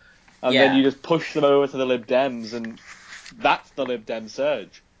of. And then you just push them over to the Lib Dems, and that's the Lib Dem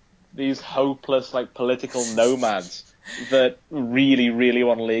surge. These hopeless, like, political nomads that really, really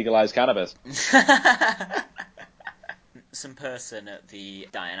want to legalise cannabis. Some person at the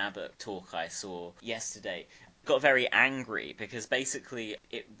Diane Abbott talk I saw yesterday got very angry because basically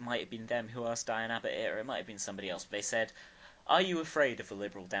it might have been them who asked Diane Abbott it, or it might have been somebody else. But they said, "Are you afraid of the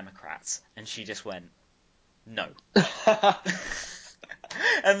Liberal Democrats?" And she just went, "No."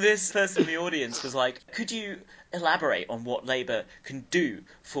 And this person in the audience was like, "Could you elaborate on what Labour can do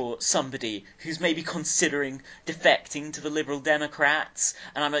for somebody who's maybe considering defecting to the Liberal Democrats?"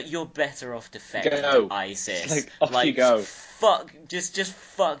 And I'm like, "You're better off defecting to ISIS. Off you go. Fuck, just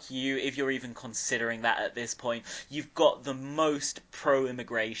fuck you if you're even considering that at this point. You've got the most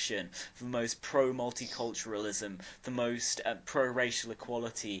pro-immigration, the most pro-multiculturalism, the most pro-racial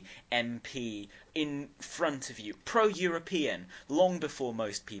equality MP in front of you, pro-European, long before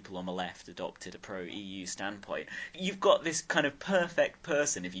most people on the left adopted a pro-EU standpoint. You've got this kind of perfect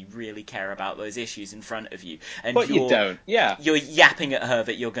person, if you really care about those issues, in front of you. And but you don't, You're yapping at her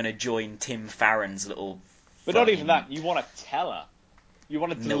that you're going to join Tim Farron's little... But not even that, you want to tell her. You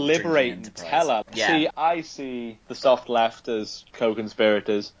want to deliberate and tell her. Yeah. See, I see the soft left as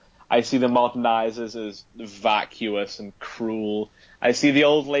co-conspirators. I see the modernisers as vacuous and cruel. I see the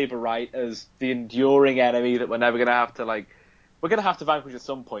old Labour right as the enduring enemy that we're never going to have to, like, we're going to have to vanquish at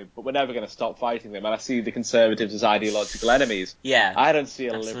some point, but we're never going to stop fighting them. And I see the Conservatives as ideological enemies. Yeah, I don't see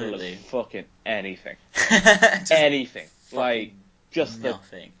a absolutely. Liberal as fucking anything. Just Anything. fucking Like, just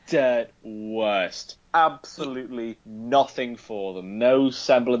nothing. the dirt worst. Absolutely nothing for them. No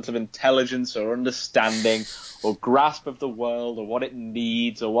semblance of intelligence or understanding or grasp of the world or what it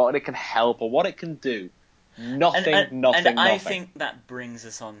needs or what it can help or what it can do. Nothing. And I think that brings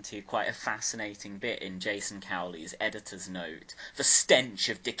us on to quite a fascinating bit in Jason Cowley's editor's note. The stench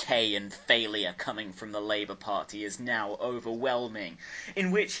of decay and failure coming from the Labour Party is now overwhelming,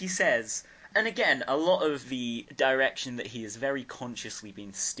 in which he says, and again, a lot of the direction that he has very consciously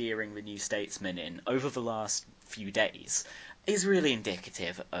been steering the New Statesman in over the last few days is really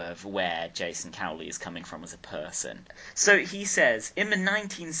indicative of where Jason Cowley is coming from as a person. So he says, in the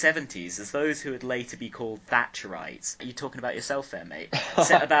 1970s, as those who would later be called Thatcherites, are you talking about yourself there, mate?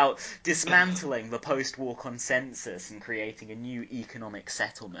 Set about dismantling the post-war consensus and creating a new economic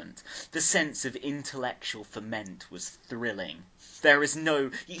settlement. The sense of intellectual ferment was thrilling. There is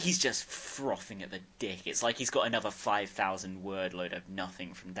no... He's just frothing at the dick. It's like he's got another 5,000 word load of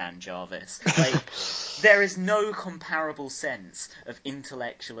nothing from Dan Jarvis. Like, there is no comparable sense of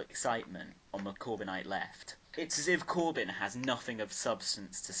intellectual excitement on the Corbynite left. It's as if Corbyn has nothing of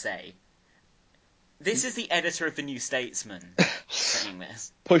substance to say. This is the editor of the New Statesman saying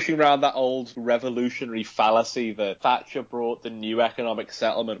this. Pushing around that old revolutionary fallacy that Thatcher brought the new economic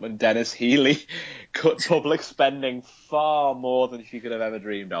settlement when Dennis Healey cut public spending far more than she could have ever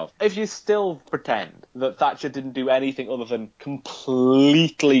dreamed of. If you still pretend that Thatcher didn't do anything other than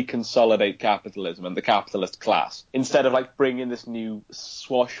completely consolidate capitalism and the capitalist class, instead of like bringing this new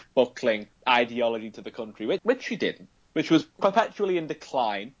swashbuckling ideology to the country, which she didn't, which was perpetually in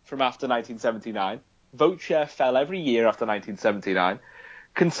decline from after 1979. Vote share fell every year after 1979.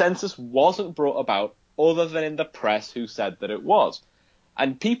 Consensus wasn't brought about other than in the press who said that it was.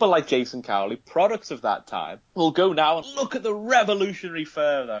 And people like Jason Cowley, products of that time, will go now and look at the revolutionary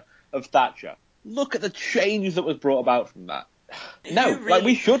fervour of Thatcher. Look at the change that was brought about from that. No, like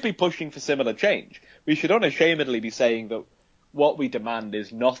we should be pushing for similar change. We should unashamedly be saying that what we demand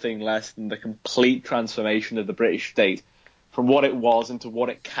is nothing less than the complete transformation of the British state from what it was into what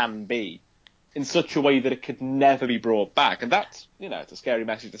it can be, in such a way that it could never be brought back. And that's, it's a scary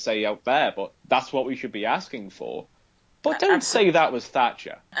message to say out there, but that's what we should be asking for. But don't say that was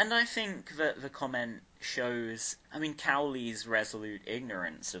Thatcher. And I think that the comment shows, Cowley's resolute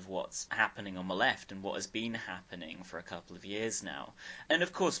ignorance of what's happening on the left and what has been happening for a couple of years now. And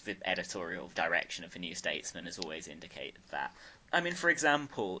of course, the editorial direction of the New Statesman has always indicated that. For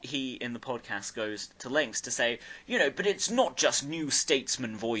example, he in the podcast goes to lengths to say, but it's not just New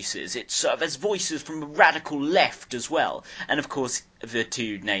Statesman voices, it's there's voices from the radical left as well. And of course, the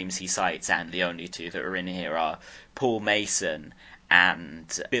two names he cites, and the only two that are in here, are Paul Mason and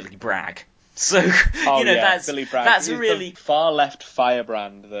Billy Bragg. So, Billy Bragg. That's He's really the far left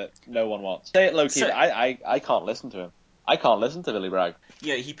firebrand that no one wants. Say it low key. I can't listen to him. I can't listen to Billy Bragg.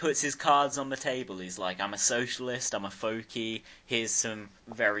 He puts his cards on the table. He's like, I'm a socialist, I'm a folkie, here's some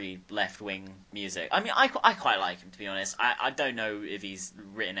very left-wing music. I quite like him, to be honest. I don't know if he's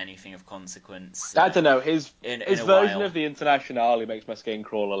written anything of consequence. I don't know. His version while. of the Internationale makes my skin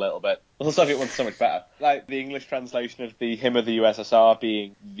crawl a little bit. The Soviet one's so much better. Like, the English translation of the Hymn of the USSR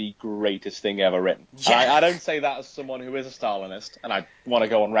being the greatest thing ever written. Yeah. I don't say that as someone who is a Stalinist, and I want to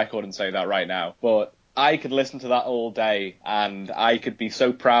go on record and say that right now, but I could listen to that all day, and I could be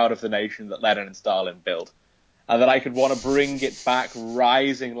so proud of the nation that Lenin and Stalin built, and that I could want to bring it back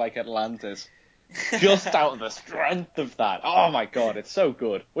rising like Atlantis, just out of the strength of that. Oh my god, it's so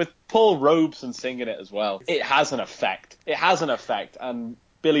good. With Paul Robeson singing it as well. It has an effect. And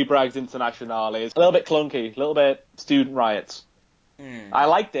Billy Bragg's Internationale is a little bit clunky, a little bit student riots. I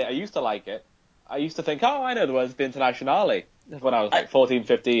liked it. I used to like it. I used to think, I know the words of the Internationale when I was like 14,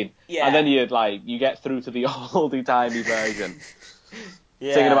 15. Yeah. And then you get through to the oldie-timey version.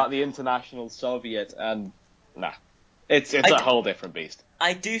 Yeah. Singing about the International Soviet, and it's a whole different beast.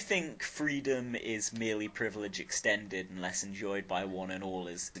 I do think freedom is merely privilege extended and less enjoyed by one and all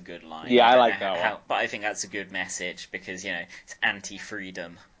is a good line. Yeah, I like that one. But I think that's a good message because, it's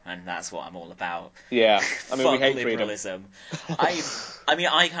anti-freedom. And that's what I'm all about. Yeah, Fuck we hate liberalism.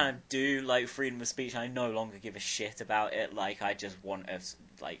 I kind of do like freedom of speech. I no longer give a shit about it. Like, I just want a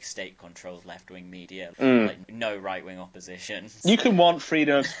state-controlled left-wing media, like no right-wing opposition. You can want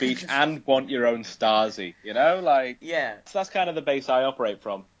freedom of speech and want your own Stasi, Yeah. So that's kind of the base I operate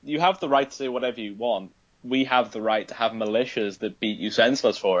from. You have the right to say whatever you want, we have the right to have militias that beat you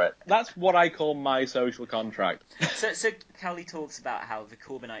senseless for it. That's what I call my social contract. So Cowley talks about how the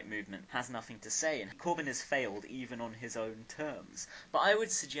Corbynite movement has nothing to say, and Corbyn has failed even on his own terms. But I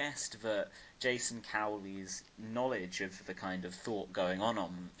would suggest that Jason Cowley's knowledge of the kind of thought going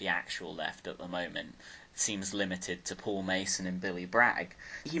on the actual left at the moment seems limited to Paul Mason and Billy Bragg.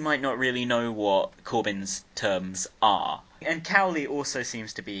 He might not really know what Corbyn's terms are. And Cowley also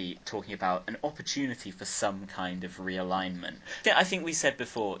seems to be talking about an opportunity for some kind of realignment. I think we said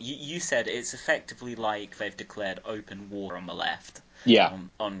before, you said it's effectively like they've declared open war on the left. Yeah.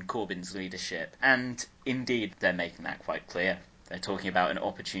 On Corbyn's leadership. And indeed, they're making that quite clear. They're talking about an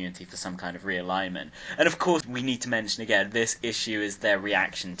opportunity for some kind of realignment. And of course, we need to mention again, this issue is their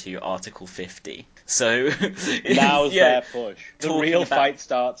reaction to Article 50. So now's their push. The real fight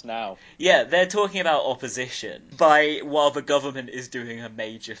starts now. Yeah, they're talking about opposition while the government is doing a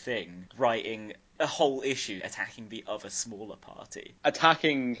major thing, writing a whole issue attacking the other smaller party.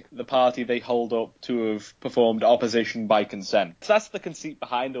 Attacking the party they hold up to have performed opposition by consent. So that's the conceit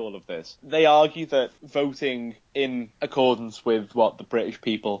behind all of this. They argue that voting in accordance with what the British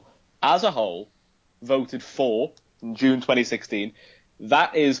people as a whole voted for in June 2016,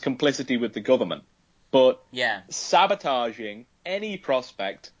 that is complicity with the government. But sabotaging any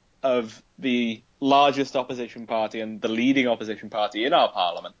prospect of the largest opposition party and the leading opposition party in our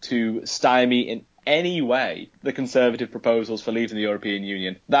parliament to stymie in any way the Conservative proposals for leaving the European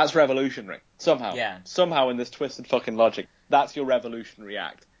Union, that's revolutionary. Somehow. Yeah. Somehow in this twisted fucking logic, that's your revolutionary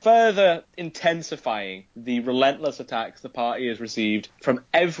act. Further intensifying the relentless attacks the party has received from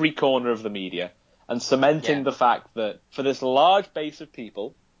every corner of the media and cementing the fact that for this large base of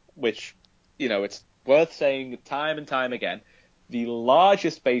people, which, it's worth saying time and time again, the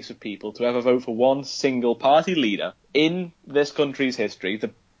largest base of people to ever vote for one single party leader in this country's history,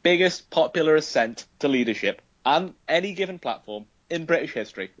 the biggest popular ascent to leadership and any given platform in British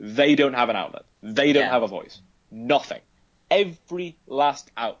history, they don't have an outlet. They don't have a voice. Nothing. Every last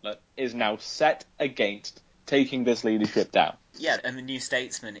outlet is now set against taking this leadership down. Yeah, and the New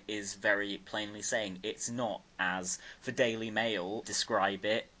Statesman is very plainly saying it's not as the Daily Mail describe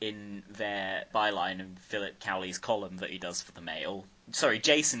it in their byline in Philip Cowley's column that he does for the Mail. Sorry,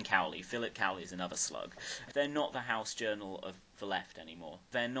 Jason Cowley. Philip Cowley's another slug. They're not the House Journal of the left anymore.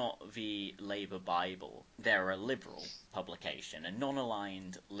 They're not the Labour Bible. They're a liberal publication, a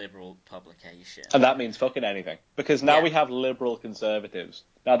non-aligned liberal publication. And that means fucking anything. Because now we have liberal conservatives.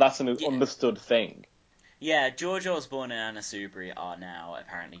 Now that's an understood thing. Yeah, George Osborne and Anna Soubry are now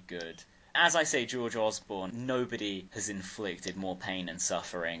apparently good. As I say, George Osborne, nobody has inflicted more pain and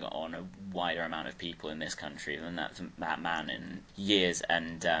suffering on a wider amount of people in this country than that man in years.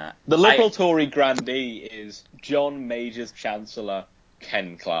 And the Liberal Tory grandee is John Major's Chancellor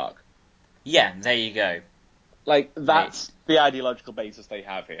Ken Clarke. Yeah, there you go. Like, that's the ideological basis they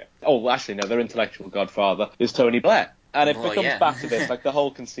have here. Oh, actually, no, their intellectual godfather is Tony Blair. And it becomes back to this, like the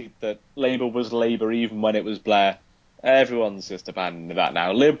whole conceit that Labour was Labour even when it was Blair. Everyone's just abandoning that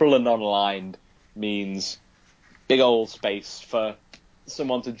now. Liberal and non-aligned means big old space for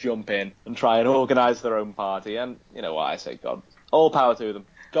someone to jump in and try and organise their own party. And you know what I say, God, all power to them.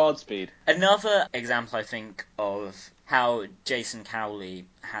 Godspeed. Another example, I think, of how Jason Cowley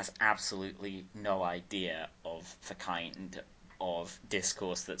has absolutely no idea of the kind of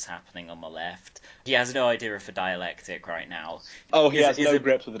discourse that's happening on the left. He has no idea of the dialectic right now. Oh, he has no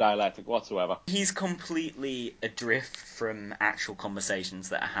grips with the dialectic whatsoever. He's completely adrift from actual conversations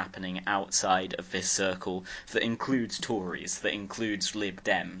that are happening outside of this circle that includes Tories, that includes Lib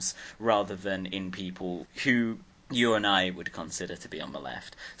Dems, rather than in people who you and I would consider to be on the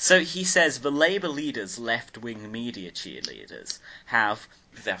left. So he says the Labour leaders, left-wing media cheerleaders,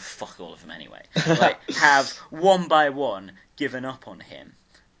 fuck all of them anyway, have one by one given up on him.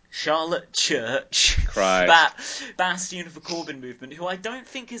 Charlotte Church, that bastion of the Corbyn movement, who I don't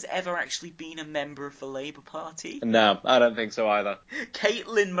think has ever actually been a member of the Labour Party. No, I don't think so either.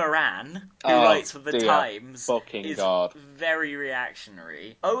 Caitlin Moran, who writes for The Times, is very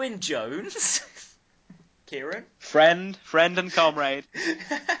reactionary. Owen Jones... Kieran? Friend and comrade.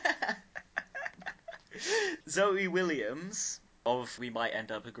 Zoe Williams, of we might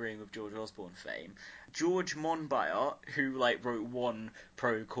end up agreeing with George Osborne fame. George Monbiot, who wrote one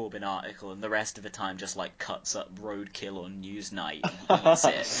pro-Corbyn article and the rest of the time just cuts up roadkill on Newsnight and eats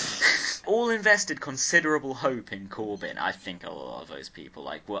it. All invested considerable hope in Corbyn. I think a lot of those people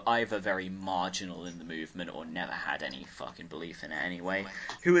were either very marginal in the movement or never had any fucking belief in it anyway.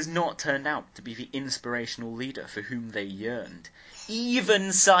 Who has not turned out to be the inspirational leader for whom they yearned.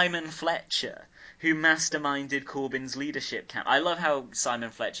 Even Simon Fletcher, who masterminded Corbyn's leadership camp. I love how Simon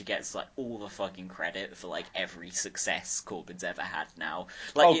Fletcher gets like all the fucking credit for like every success Corbyn's ever had now.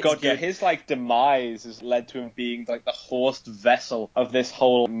 Like, oh god, yeah, his like demise has led to him being like the horsed vessel of this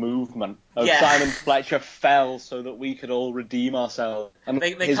whole movement. Simon Fletcher fell so that we could all redeem ourselves. And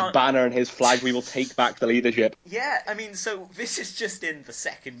his banner and his flag, we will take back the leadership. Yeah, I mean, so this is just in the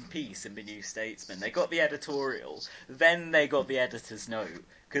second piece in the New Statesman. They got the editorial, then they got the editor's note,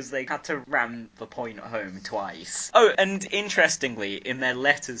 because they had to ram the point home twice. Oh, and interestingly, in their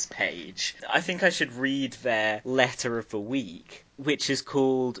letters page, I think I should read their letter of the week, which is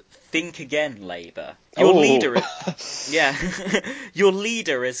called Think Again, Labour. Your leader your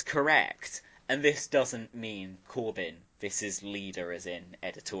leader is correct, and this doesn't mean Corbyn. This is leader as in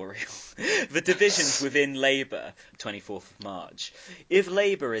editorial. The divisions within Labour, 24th of March. If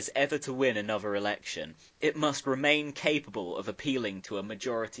Labour is ever to win another election, it must remain capable of appealing to a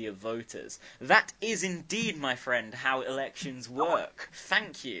majority of voters. That is indeed, my friend, how elections work.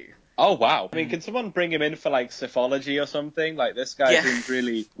 Thank you. Oh, wow. I mean, can someone bring him in for, like, psephology or something? Like, this guy seems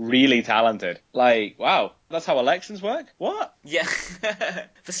really, really talented. Like, wow, that's how elections work? What? Yeah.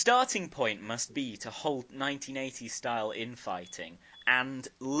 The starting point must be to halt 1980s-style infighting and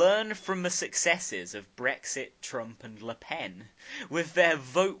learn from the successes of Brexit, Trump and Le Pen, with their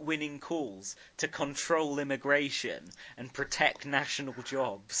vote-winning calls to control immigration and protect national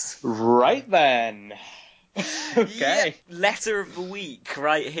jobs. Right then. Okay. Yep. Letter of the week,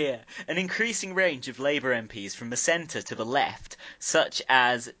 right here. An increasing range of Labour MPs from the centre to the left, such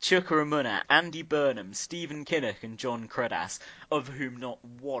as Chuka Umunna, Andy Burnham, Stephen Kinnock and John Cruddas, of whom not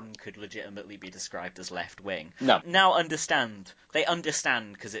one could legitimately be described as left-wing, now understand,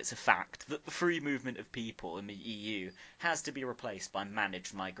 because it's a fact, that the free movement of people in the EU has to be replaced by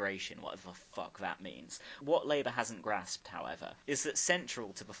managed migration, whatever the fuck that means. What Labour hasn't grasped, however, is that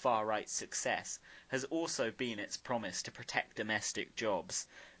central to the far-right's success has also been its promise to protect domestic jobs.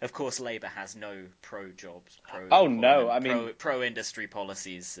 Of course, Labour has no pro-jobs, pro-industry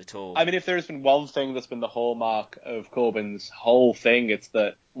policies at all. I mean, if there's been one thing that's been the hallmark of Corbyn's whole thing, it's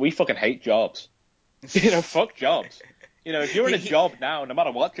that we fucking hate jobs. Fuck jobs. If you're in a job now, no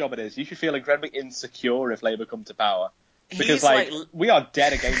matter what job it is, you should feel incredibly insecure if Labour come to power. Because, we are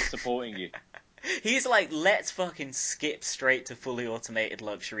dead against supporting you. He's like, let's fucking skip straight to fully automated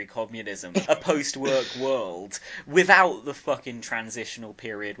luxury communism, a post-work world, without the fucking transitional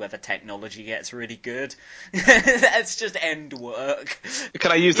period where the technology gets really good. Let's just end work.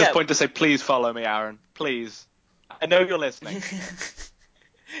 Can I use this point to say, please follow me, Aaron? Please. I know you're listening.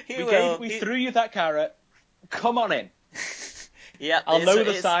 We threw you that carrot. Come on in. Yeah, I'll know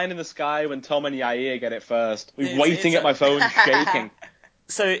the sign in the sky when Tom and Yair get it first. We're waiting at my phone, shaking.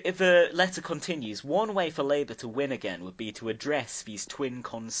 So if the letter continues, one way for Labour to win again would be to address these twin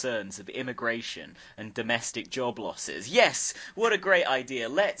concerns of immigration and domestic job losses. Yes, what a great idea.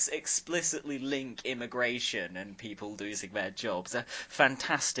 Let's explicitly link immigration and people losing their jobs. A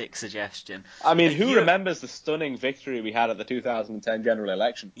fantastic suggestion. I mean, who remembers the stunning victory we had at the 2010 general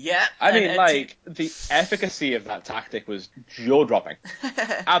election? Yeah. The efficacy of that tactic was jaw-dropping.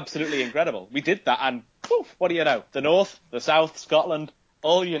 Absolutely incredible. We did that and, poof, what do you know? The North, the South, Scotland,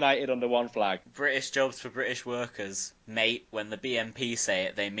 all united under one flag. British jobs for British workers. Mate, when the BNP say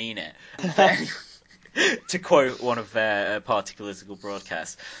it, they mean it. To quote one of their party political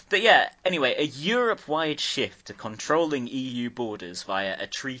broadcasts. But yeah, anyway, a Europe-wide shift to controlling EU borders via a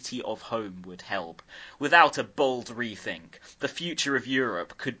Treaty of Home would help. Without a bold rethink, the future of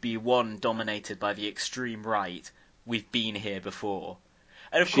Europe could be one dominated by the extreme right. We've been here before.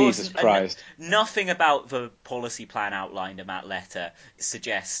 And of Jesus course, Christ. Nothing about the policy plan outlined in that letter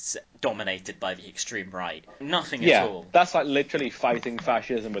suggests dominated by the extreme right. Nothing at all. That's like literally fighting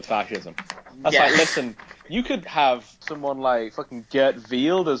fascism with fascism. That's like, listen, you could have someone like fucking Geert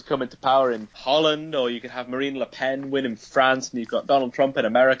Wilders come into power in Holland, or you could have Marine Le Pen win in France, and you've got Donald Trump in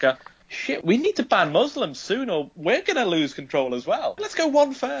America. Shit, we need to ban Muslims soon, or we're going to lose control as well. Let's go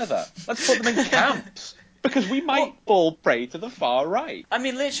one further. Let's put them in camps. Because we might fall prey to the far right. I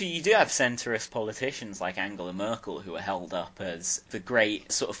mean, literally, you do have centrist politicians like Angela Merkel who are held up as the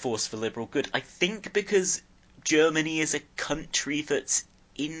great sort of force for liberal good. I think because Germany is a country that's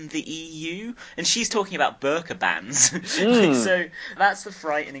in the EU, and she's talking about burqa bans. So that's the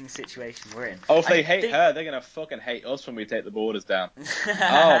frightening situation we're in. Oh, if they hate her, they're going to fucking hate us when we take the borders down.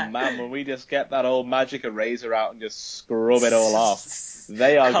 Oh, man, when we just get that old magic eraser out and just scrub it all off.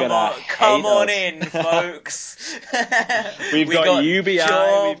 They are going to hate us. Come on in, folks. We've got UBI,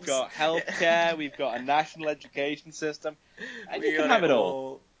 jobs. we've got healthcare, we've got a national education system, and you can have it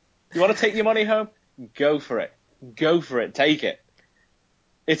all. You want to take your money home? Go for it. Go for it. Take it.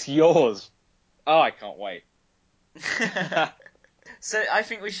 It's yours. Oh, I can't wait. So I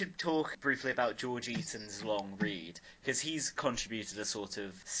think we should talk briefly about George Eaton's long read, because he's contributed a sort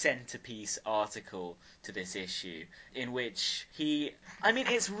of centerpiece article to this issue, in which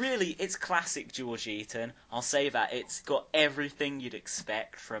it's classic George Eaton. I'll say that. It's got everything you'd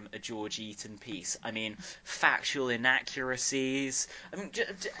expect from a George Eaton piece. I mean, factual inaccuracies,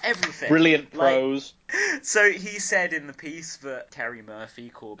 everything. Brilliant prose. So he said in the piece that Kerry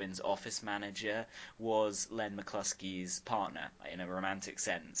Murphy, Corbyn's office manager, was Len McCluskey's partner, in a romantic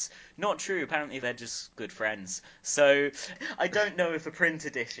sense. Not true, apparently they're just good friends. So I don't know if a print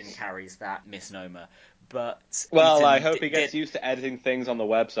edition carries that misnomer, but... Well, Eaton I hope he gets used to editing things on the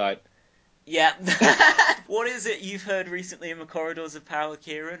website. Yeah. What is it you've heard recently in the corridors of power,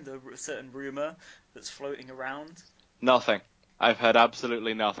 Kieran? The certain rumour that's floating around? Nothing. I've heard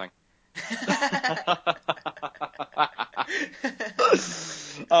absolutely nothing.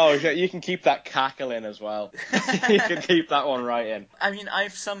 Oh, you can keep that cackle in as well. You can keep that one right in. I mean,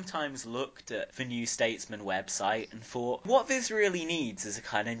 I've sometimes looked at the New Statesman website and thought, what this really needs is a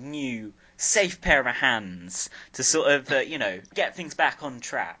kind of new, safe pair of hands to sort of, get things back on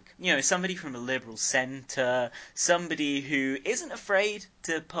track. Somebody from a liberal centre, somebody who isn't afraid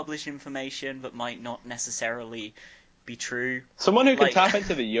to publish information that might not necessarily be true. Someone who can tap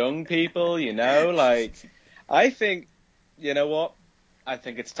into the young people, I think, you know what? I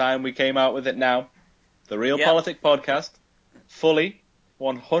think it's time we came out with it now. The Real Politic Podcast fully,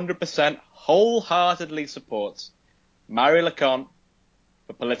 100%, wholeheartedly supports Mary LeConte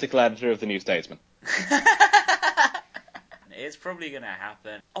for political editor of the New Statesman. It's probably going to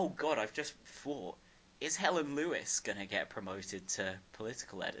happen. Oh God, I've just thought. Is Helen Lewis going to get promoted to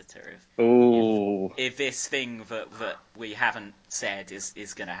political editor if this thing that we haven't said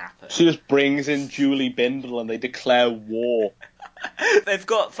is going to happen? She just brings in Julie Bindel and they declare war. They've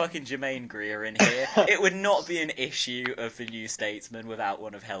got fucking Jermaine Greer in here. It would not be an issue of the New Statesman without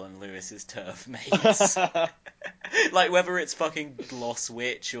one of Helen Lewis's turf mates. Whether it's fucking Gloss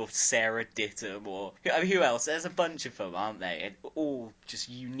Witch or Sarah Dittum or... who else? There's a bunch of them, aren't they? All just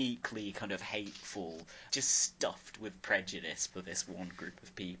uniquely kind of hateful, just stuffed with prejudice for this one group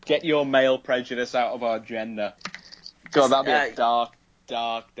of people. Get your male prejudice out of our agenda. God, that'd be a dark,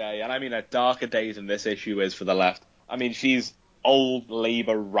 dark day. And I mean, a darker day than this issue is for the left. I mean, she's old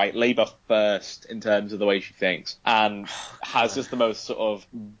Labour right, Labour first in terms of the way she thinks, and has just the most sort of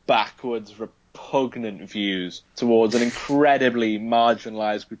backwards, repugnant views towards an incredibly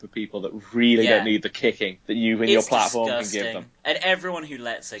marginalised group of people that really don't need the kicking that you and your platform disgusting. can give them. And everyone who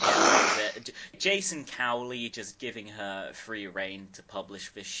lets her get away with it. Jason Cowley just giving her free rein to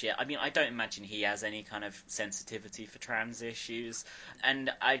publish this shit. I mean, I don't imagine he has any kind of sensitivity for trans issues. And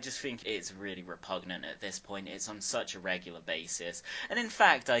I just think it's really repugnant at this point. It's on such a regular basis. And in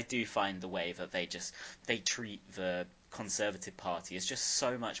fact, I do find the way that they treat the Conservative Party is just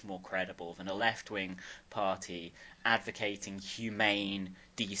so much more credible than a left-wing party advocating humane,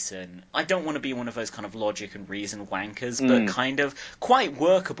 decent... I don't want to be one of those kind of logic and reason wankers, but kind of quite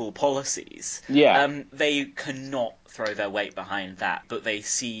workable policies. Yeah. They cannot throw their weight behind that, but they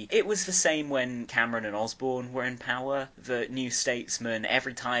see... It was the same when Cameron and Osborne were in power. The New Statesman,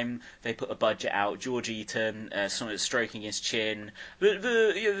 every time they put a budget out, George Eaton sort of stroking his chin.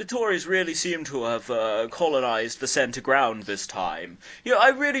 The Tories really seem to have colonised the centre ground this time. I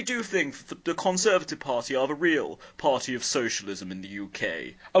really do think the Conservative Party are the real party of socialism in the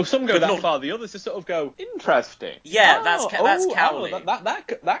UK. Oh, some go that far. The others just sort of go, interesting. Yeah, that's Cowley.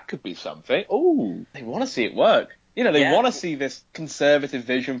 That could be something. Oh, they want to see it work. They want to see this conservative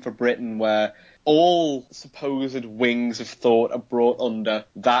vision for Britain where all supposed wings of thought are brought under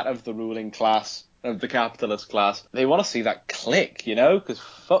that of the ruling class, of the capitalist class. They want to see that click, because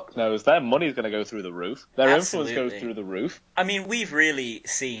fuck knows, their money's going to go through the roof. Their influence goes through the roof. I mean, we've really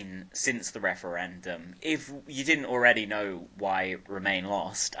seen since the referendum, if you didn't already know why Remain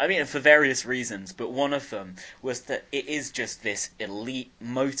lost, I mean, for various reasons, but one of them was that it is just this elite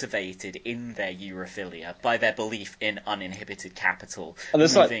motivated in their Europhilia by their belief in uninhibited capital. And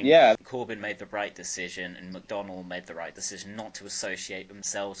it's Corbyn made the right decision and McDonnell made the right decision not to associate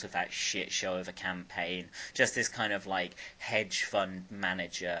themselves with that shit show of a campaign. Just this kind of hedge fund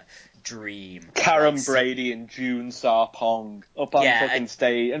manager dream. Karen Brady and June Sarpong up on fucking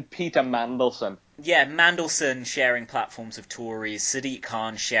stage, and Peter Mandelson. Yeah, Mandelson sharing platforms with Tories, Sadiq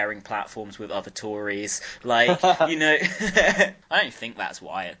Khan sharing platforms with other Tories. I don't think that's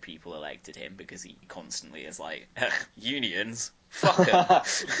why people elected him, because he constantly is unions. Fuck 'em.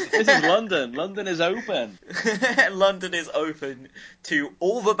 This is London. London is open. London is open to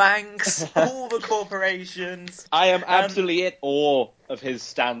all the banks, all the corporations. I am absolutely in awe of his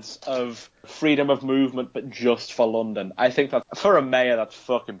stance of freedom of movement, but just for London. I think that for a mayor, that's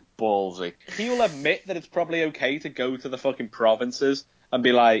fucking ballsy. He will admit that it's probably okay to go to the fucking provinces and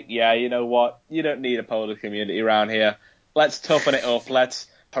be like, yeah, you know what? You don't need a Polish community around here. Let's toughen it up. Let's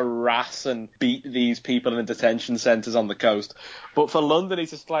harass and beat these people in detention centres on the coast. But for London, he's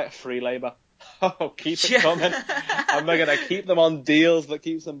just like free labour. Oh, keep it coming. And we're going to keep them on deals that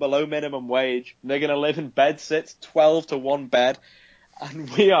keeps them below minimum wage. They're going to live in bed sits, 12 to 1 bed. And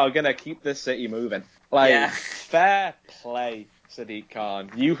we are going to keep this city moving. Fair play, Sadiq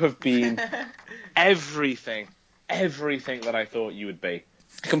Khan. You have been everything that I thought you would be.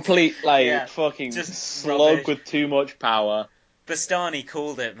 Complete, fucking just slug rubbish. with too much power. Bastani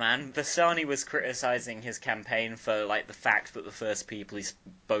called it, man. Bastani was criticising his campaign for, the fact that the first people he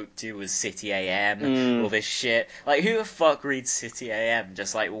spoke to was City AM, all this shit. Who the fuck reads City AM?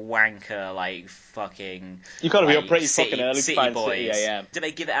 Just, wanker, fucking... You've got to be up pretty city, fucking early to city find boys. City AM. Do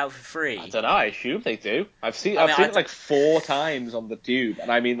they give it out for free? I don't know, I assume they do. I've seen it 4 times on the tube,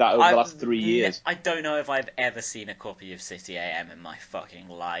 and I mean that over the last 3 years. I don't know if I've ever seen a copy of City AM in my fucking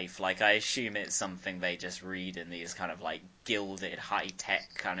life. I assume it's something they just read in these kind of, gilded, high-tech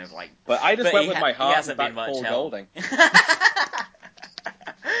kind of, But I just went with my heart and and backed Paul Golding.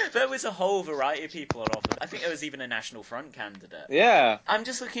 There was a whole variety of people on offer. I think there was even a National Front candidate. Yeah. I'm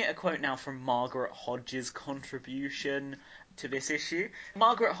just looking at a quote now from Margaret Hodge's contribution to this issue.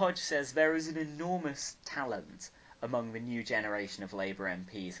 Margaret Hodge says, there is an enormous talent among the new generation of Labour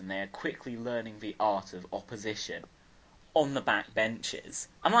MPs, and they are quickly learning the art of opposition on the back benches.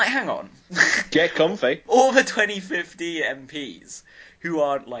 I'm like, hang on. Get comfy. All the 2050 MPs who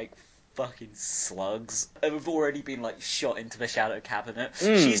aren't, fucking slugs have already been, shot into the shadow cabinet.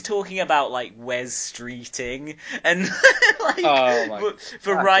 She's talking about, Wes Streeting and,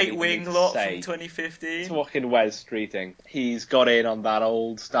 the right-wing lot from 2015. Fucking Wes Streeting. He's got in on that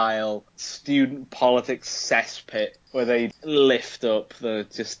old-style student politics cesspit where they lift up the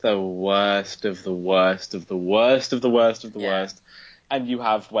worst of the worst of the worst of the worst of the worst. And you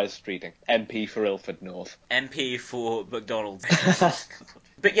have Wes Streeting, MP for Ilford North. MP for McDonald's.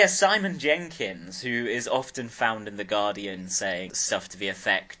 But yes, Simon Jenkins, who is often found in The Guardian saying stuff to the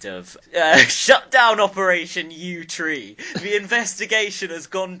effect of, shut down Operation U-Tree. The investigation has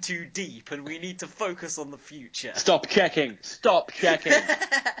gone too deep and we need to focus on the future. Stop checking.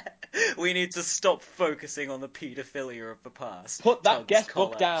 We need to stop focusing on the paedophilia of the past. Put that guest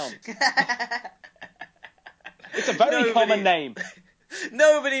book down. It's a very common name.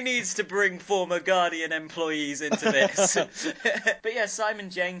 Nobody needs to bring former Guardian employees into this. But yeah, Simon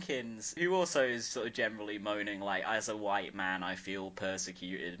Jenkins, who also is sort of generally moaning, as a white man, I feel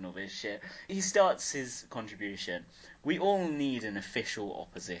persecuted and all this shit. He starts his contribution. We all need an official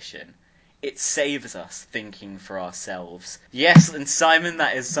opposition. It saves us thinking for ourselves. Yes, and Simon,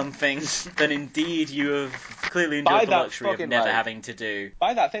 that is something that indeed you have clearly enjoyed the luxury of never having to do.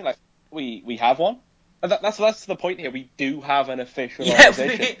 By that thing, we have one. That's the point here. We do have an official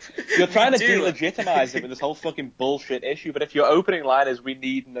opposition. You're trying to delegitimize it with this whole fucking bullshit issue, but if your opening line is we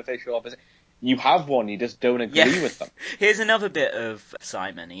need an official opposition, you have one, you just don't agree with them. Here's another bit of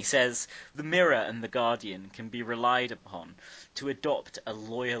Simon. He says, the Mirror and The Guardian can be relied upon to adopt a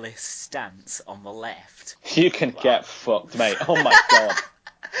loyalist stance on the left. You can get fucked, mate. Oh my god.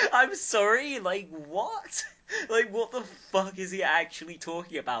 I'm sorry, what? What the fuck is he actually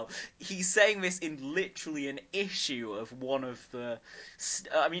talking about? He's saying this in literally an issue of one of the...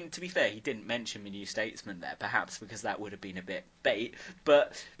 I mean, to be fair, he didn't mention the New Statesman there, perhaps because that would have been a bit bait,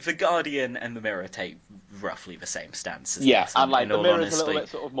 but The Guardian and The Mirror take roughly the same stance as this, and The Mirror's a little bit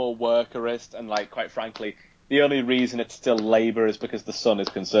sort of more workerist, and quite frankly, the only reason it's still Labour is because the Sun is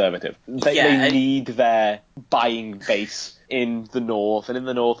Conservative. They need their buying base in the North and in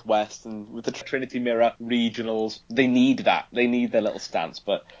the Northwest, and with the Trinity Mirror regionals, they need that. They need their little stance,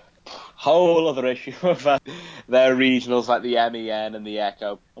 but whole other issue of their regionals like the MEN and the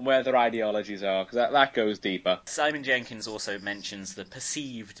Echo, and where their ideologies are, because that goes deeper. Simon Jenkins also mentions the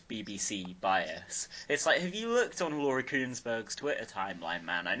perceived BBC bias. It's have you looked on Laura Kuenssberg's Twitter timeline,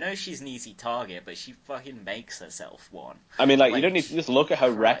 man? I know she's an easy target, but she fucking makes herself one. I mean, you don't need to just look at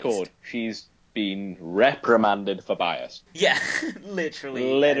her record. She's been reprimanded for bias. Yeah,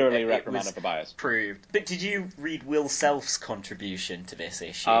 literally reprimanded for bias. Proved. But did you read Will Self's contribution to this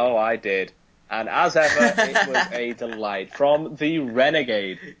issue? Oh, I did. And as ever, it was a delight. From the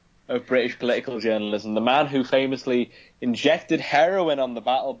renegade of British political journalism, the man who famously injected heroin on the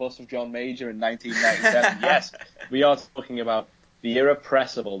battle bus of John Major in 1997. Yes, we are talking about the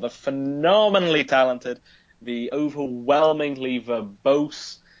irrepressible, the phenomenally talented, the overwhelmingly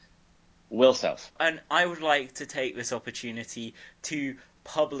verbose Will Self. And I would like to take this opportunity to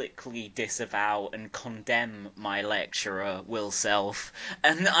publicly disavow and condemn my lecturer, Will Self.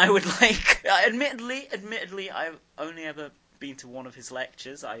 And I would like, admittedly, I've only ever been to one of his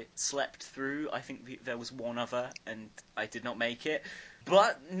lectures. I slept through. I think there was one other, and I did not make it.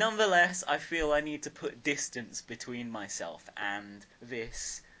 But nonetheless, I feel I need to put distance between myself and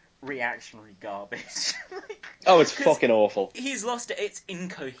this reactionary garbage. Oh, it's fucking awful. He's lost it. It's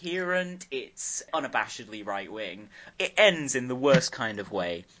incoherent. It's unabashedly right-wing. It ends in the worst kind of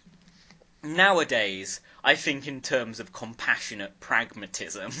way. Nowadays, I think in terms of compassionate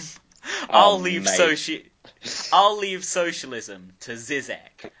pragmatism. I'll leave socialism to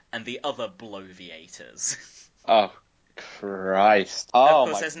Zizek and the other bloviators. Oh, Christ. Oh,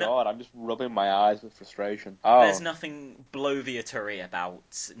 my God, I'm just rubbing my eyes with frustration. Oh. There's nothing bloviatory about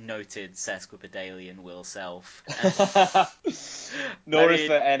noted sesquipedalian Will Self. Nor is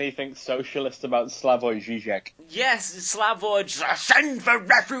there anything socialist about Slavoj Žižek. Yes, Slavoj, send the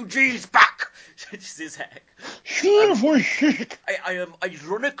refugees back! Zizek. Slavoj Žižek! I am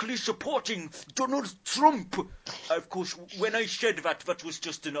ironically supporting Donald Trump. Of course, when I said that was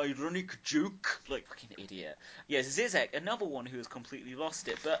just an ironic joke. Like, fucking idiot. Yes, Zizek, another one who has completely lost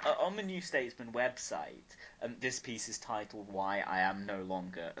it. But on the New Statesman website, this piece is titled Why I Am No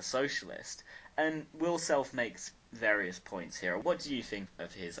Longer a Socialist. And Will Self makes various points here. What do you think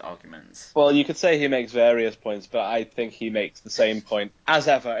of his arguments? Well, you could say he makes various points, but I think he makes the same point, as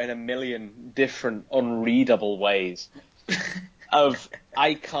ever, in a million different, unreadable ways.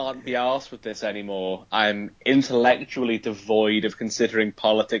 I can't be arsed with this anymore. I'm intellectually devoid of considering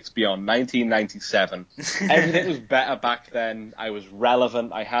politics beyond 1997. Everything was better back then. I was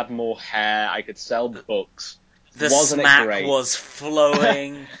relevant. I had more hair. I could sell books. The Wasn't smack it great? was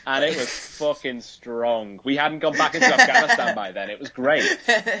flowing. And it was fucking strong. We hadn't gone back into Afghanistan by then. It was great.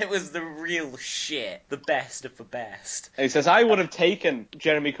 It was the real shit. The best of the best. And he says, I would have taken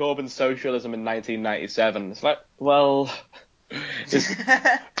Jeremy Corbyn's socialism in 1997. It's like, well...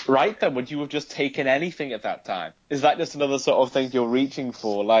 Right then, would you have just taken anything at that time? Is that just another sort of thing you're reaching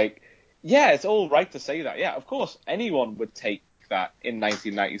for? Like, yeah, it's all right to say that. Yeah, of course, anyone would take that in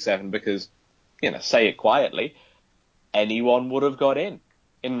 1997 because, say it quietly, anyone would have got in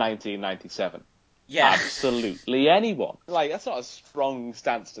 1997. Yeah. Absolutely anyone. Like, that's not a strong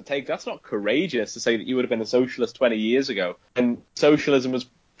stance to take. That's not courageous to say that you would have been a socialist 20 years ago. And socialism was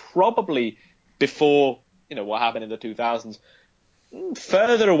probably before, what happened in the 2000s,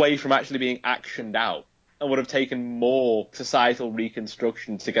 further away from actually being actioned out and would have taken more societal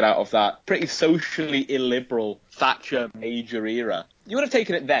reconstruction to get out of that pretty socially illiberal Thatcher major era. You would have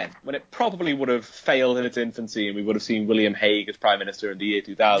taken it then, when it probably would have failed in its infancy and we would have seen William Hague as Prime Minister in the year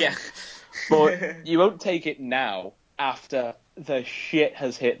 2000. Yeah. But you won't take it now after the shit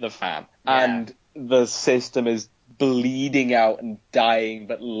has hit the fan and the system is bleeding out and dying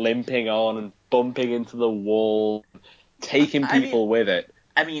but limping on and bumping into the wall, taking people with it.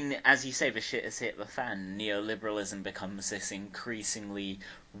 I mean, as you say, the shit has hit the fan. Neoliberalism becomes this increasingly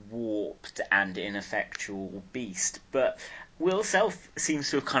warped and ineffectual beast. But Will Self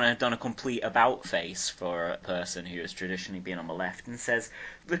seems to have kind of done a complete about-face for a person who has traditionally been on the left and says,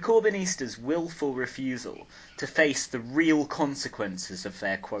 the Corbynistas' willful refusal to face the real consequences of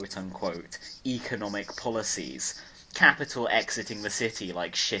their quote-unquote economic policies, capital exiting the city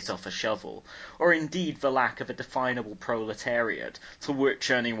like shit off a shovel, or indeed the lack of a definable proletariat to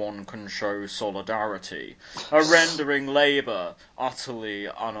which anyone can show solidarity, are rendering Labour utterly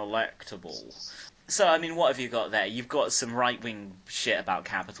unelectable. So, I mean, what have you got there? You've got some right-wing shit about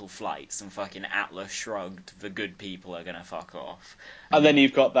capital flights and fucking Atlas Shrugged, the good people are gonna fuck off. And then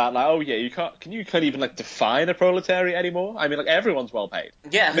you've got that, like, oh yeah, you can't even, like, define a proletariat anymore? I mean, like, everyone's well paid.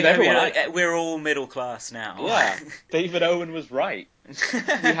 Yeah, I mean, like, we're all middle class now. Yeah, David Owen was right. We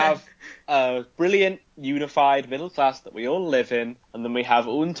have a brilliant, unified middle class that we all live in, and then we have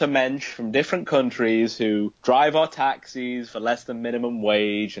Untermensch from different countries who drive our taxis for less than minimum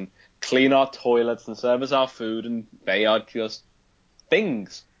wage and clean our toilets and serve us our food, and they are just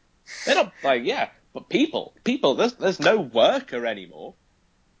things. They're not, like, but people, there's no worker anymore.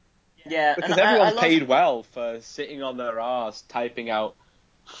 Yeah, because everyone's paid well for sitting on their arse typing out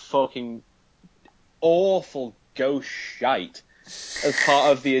fucking awful ghost shite as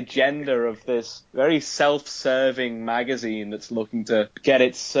part of the agenda of this very self-serving magazine that's looking to get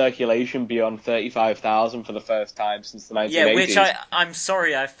its circulation beyond 35,000 for the first time since the 1980s. Yeah, which I'm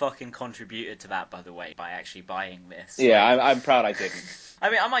sorry I fucking contributed to that, by the way, by actually buying this. Yeah, I'm proud I didn't. I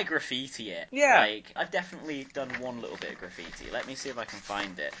mean, I might graffiti it. Yeah. Like, I've definitely done one little bit of graffiti. Let me see if I can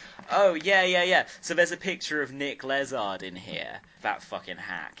find it. Oh, yeah. So there's a picture of Nick Lezard in here. That fucking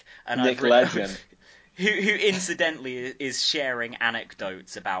hack. And Nick Legend. Who incidentally is sharing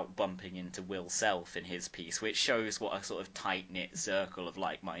anecdotes about bumping into Will Self in his piece, which shows what a sort of tight-knit circle of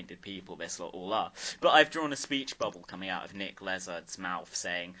like-minded people this lot all are. But I've drawn a speech bubble coming out of Nick Lezard's mouth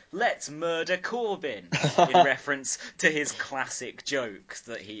saying, "Let's murder Corbyn," in reference to his classic jokes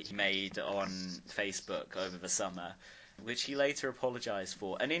that he made on Facebook over the summer, which he later apologised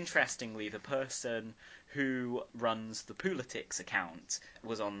for. And interestingly, the person who runs the Politics account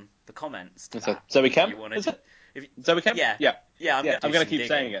was on the comments to that. Zoe Kemp? Zoe Kemp? Yeah. Yeah, I'm going to keep digging.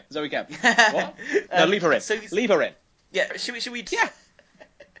 saying it. Zoe Kemp. What? No, leave her in. Leave her in. Yeah, should we... Yeah.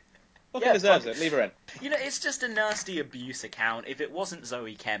 Fucking deserves it. Leave her in. You know, it's just a nasty abuse account. If it wasn't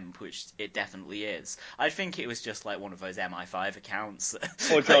Zoe Kemp, which it definitely is, I think it was just like one of those MI5 accounts.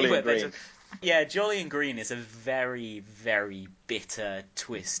 Or Jolly and Green. Yeah, Jolly and Green is a very, very bitter,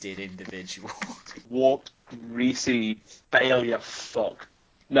 twisted individual. Warped, greasy, failure fuck.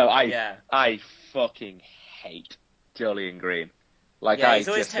 No, I fucking hate Jolly and Green. Like, yeah, I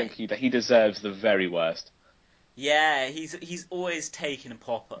just think he deserves the very worst. Yeah, he's always taking a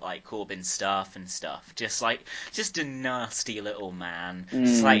pop at like Corbyn's staff and stuff. Just a nasty little man.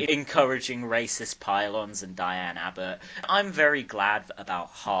 Just like encouraging racist pylons and Diane Abbott. I'm very glad that about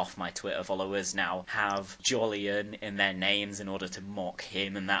half my Twitter followers now have Jolyon in their names in order to mock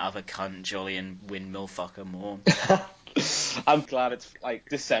him and that other cunt Jolyon windmill fucker Morn. I'm glad it's like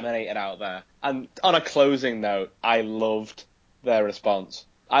disseminated out there. And on a closing note, I loved their response.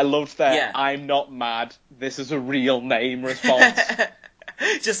 I loved their "I'm not mad, this is a real name" response.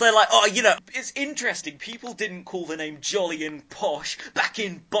 Just like, oh, you know, it's interesting. People didn't call the name Jolyon posh back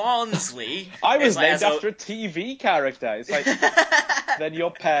in Barnsley. I was named after a TV character. It's like, then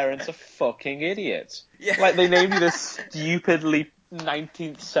your parents are fucking idiots. Yeah. Like, they named you this stupidly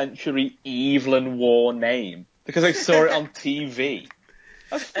 19th century Evelyn War name because they saw it on TV.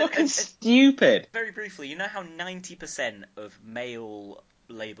 That's fucking stupid. Very briefly, you know how 90% of male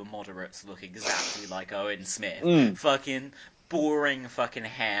Labour moderates look exactly like Owen Smith? Fucking boring fucking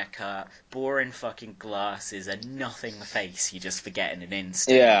haircut, boring fucking glasses, a nothing face you just forget in an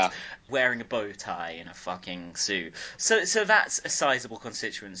instant. Yeah. Wearing a bow tie and a fucking suit. So that's a sizable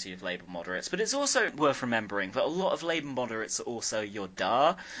constituency of Labour moderates, but it's also worth remembering that a lot of Labour moderates are also your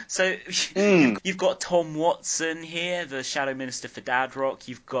da. So you've got Tom Watson here, the Shadow Minister for Dadrock.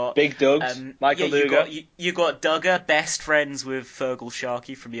 You've got Big Dougs, Michael Duggar. You got Duggar, best friends with Fergal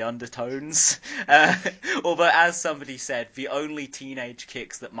Sharkey from the Undertones. Although, as somebody said, the only teenage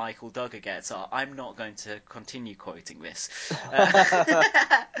kicks that Michael Duggar gets are, I'm not going to continue quoting this.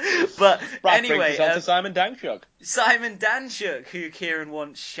 But Brad anyway, brings us on to Simon Danchuk. Simon Danchuk, who Kieran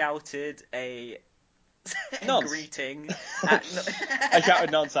once shouted a greeting. I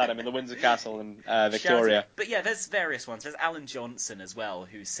shouted nonce at him in the Windsor Castle in Victoria. But yeah, there's various ones. There's Alan Johnson as well,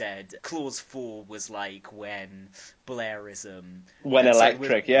 who said Clause 4 was like when Blairism... When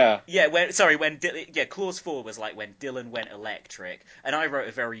electric, yeah. Yeah, Clause 4 was like when Dylan went electric. And I wrote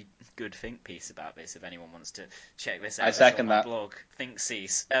a very good think piece about this, if anyone wants to check this out. I second that. Blog, Think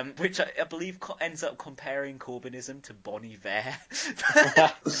Cease, which I believe ends up comparing Corbynism to Bon Iver.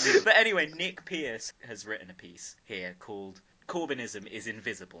 But anyway, Nick Pierce has written a piece here called Corbynism is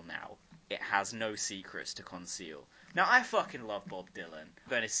Invisible Now. It has no secrets to conceal. Now, I fucking love Bob Dylan. I'm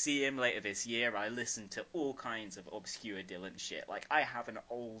going to see him later this year. I listen to all kinds of obscure Dylan shit. Like, I have an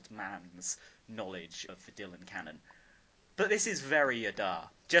old man's knowledge of the Dylan canon. But this is very Adar.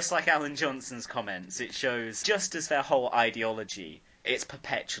 Just like Alan Johnson's comments, it shows just as their whole ideology, it's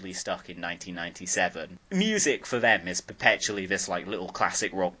perpetually stuck in 1997. Music for them is perpetually this like little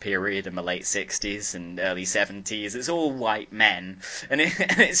classic rock period in the late 60s and early 70s. It's all white men, and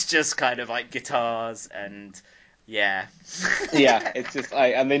it's just kind of like guitars and yeah. Yeah, it's just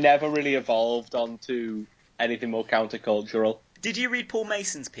like, and they never really evolved onto anything more countercultural. Did you read Paul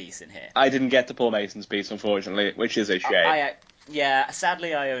Mason's piece in here? I didn't get to Paul Mason's piece, unfortunately, which is a shame. Yeah,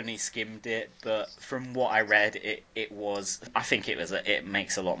 sadly I only skimmed it, but from what I read, I think it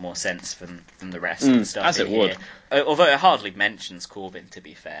makes a lot more sense than the rest of the stuff as in it here. would. Although it hardly mentions Corbyn, to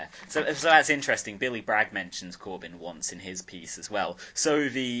be fair. So that's interesting. Billy Bragg mentions Corbyn once in his piece as well. So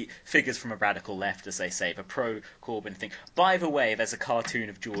the figures from a radical left, as they say, the pro-Corbyn thing. By the way, there's a cartoon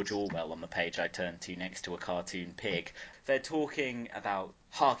of George Orwell on the page I turned to next to a cartoon pig. They're talking about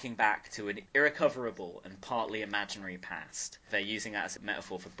harking back to an irrecoverable and partly imaginary past. They're using that as a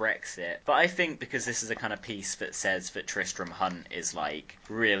metaphor for Brexit. But I think because this is a kind of piece that says that Tristram Hunt is, like,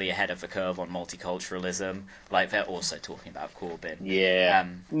 really ahead of the curve on multiculturalism, like, they're also talking about Corbyn. Yeah.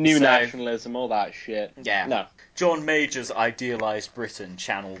 New nationalism, all that shit. Yeah. No. John Major's idealised Britain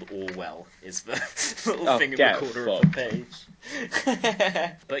channeled Orwell is the little thing in the corner of the page.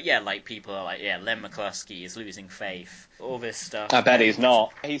 But yeah, like, people are like, yeah, Len McCluskey is losing faith, all this stuff. I bet he's not.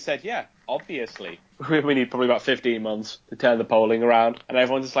 He said, yeah, obviously. We need probably about 15 months to turn the polling around. And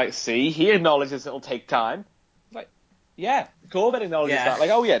everyone's just like, see, he acknowledges it'll take time. Like, yeah, Corbyn acknowledges that. Like,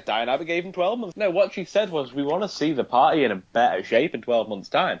 oh yeah, Diane Abbott gave him 12 months. No, what she said was, we want to see the party in a better shape in 12 months'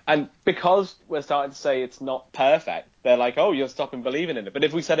 time. And because we're starting to say it's not perfect, they're like, oh, you're stopping believing in it. But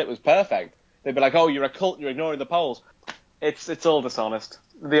if we said it was perfect, they'd be like, oh, you're a cult, you're ignoring the polls. It's all dishonest.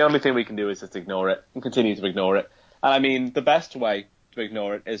 The only thing we can do is just ignore it and continue to ignore it. And I mean, the best way to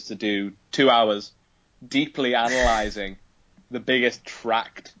ignore it is to do 2 hours deeply analysing the biggest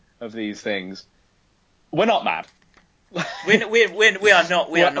tract of these things. We're not mad. We are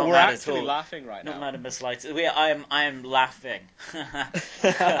not mad at all. We're actually laughing right now. Not mad in the slightest. I am laughing.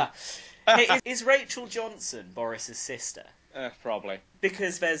 Hey, is Rachel Johnson Boris's sister? Probably.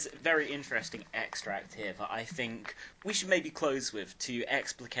 Because there's a very interesting extract here that I think we should maybe close with to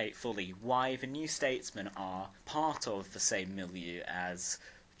explicate fully why the New Statesmen are part of the same milieu as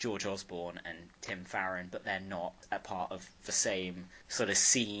George Osborne and Tim Farron, but they're not a part of the same sort of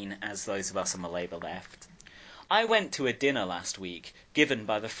scene as those of us on the Labour left. I went to a dinner last week given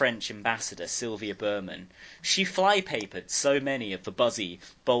by the French ambassador Sylvia Berman. She fly-papered so many of the buzzy,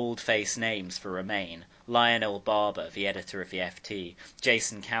 bold-faced names for Remain. Lionel Barber, the editor of the FT,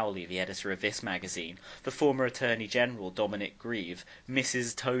 Jason Cowley, the editor of this magazine, the former Attorney General Dominic Grieve,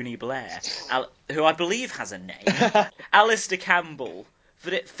 Mrs. Tony Blair, who I believe has a name, Alistair Campbell,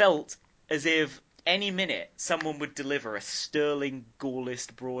 that it felt as if any minute someone would deliver a sterling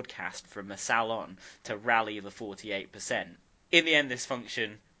Gaullist broadcast from a salon to rally the 48%. In the end, this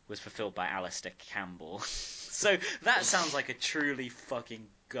function was fulfilled by Alistair Campbell. So that sounds like a truly fucking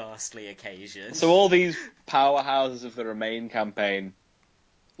ghastly occasion. So all these powerhouses of the Remain campaign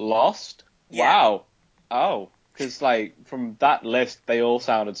lost? Yeah. Wow. Oh. Because, like, from that list, they all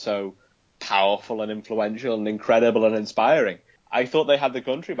sounded so powerful and influential and incredible and inspiring. I thought they had the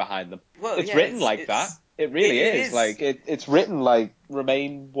country behind them. Well, it's written like that. It really is. Like, it's written like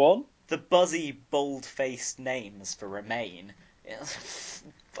Remain won. The buzzy, bold-faced names for Remain.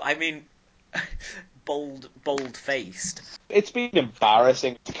 I mean, bold-faced. It's been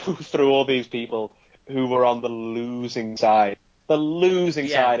embarrassing to go through all these people who were on the losing side. The losing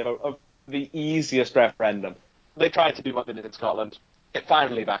side of the easiest referendum. They tried to do what they did in Scotland. It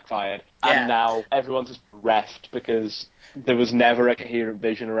finally backfired. Yeah. And now everyone's just reft because there was never a coherent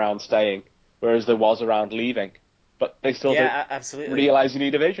vision around staying, whereas there was around leaving. But they still don't realise you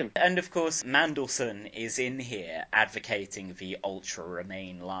need a vision. And of course, Mandelson is in here advocating the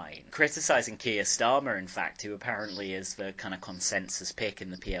ultra-Remain line, criticising Keir Starmer, in fact, who apparently is the kind of consensus pick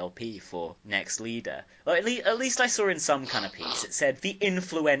in the PLP for next leader. Well, at least I saw in some kind of piece, it said the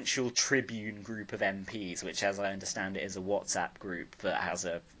influential Tribune group of MPs, which, as I understand it, is a WhatsApp group that has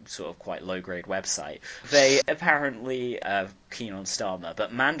a sort of quite low-grade website. They apparently are keen on Starmer,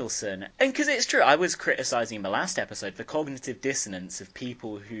 but Mandelson, and because it's true, I was criticising in the last episode the cognitive dissonance of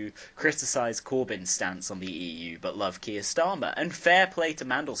people who criticise Corbyn's stance on the EU but love Keir Starmer, and fair play to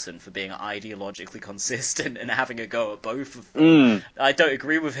Mandelson for being ideologically consistent and having a go at both of them. I don't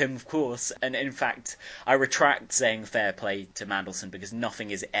agree with him, of course, and in fact I retract saying fair play to Mandelson because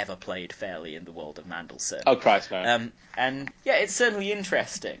nothing is ever played fairly in the world of Mandelson. Oh Christ, no. And yeah, it's certainly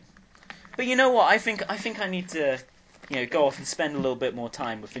interesting. But you know what, I think I need to go off and spend a little bit more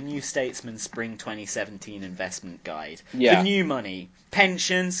time with the New Statesman Spring 2017 Investment Guide. Yeah. The new money.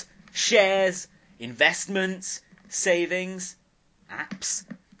 Pensions, shares, investments, savings, apps,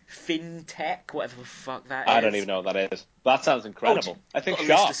 fintech, whatever the fuck that is. I don't even know what that is. That sounds incredible. I think got a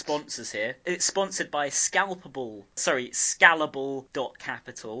Sharks. list of sponsors here. It's sponsored by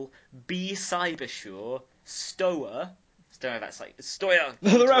Scalable.capital, B Cybersure, Stoa. Don't know if that's like Stoya.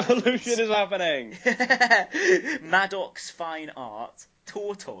 The revolution is happening. Maddox Fine Art,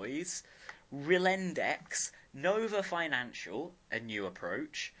 Tortoise, Rilendex, Nova Financial, a new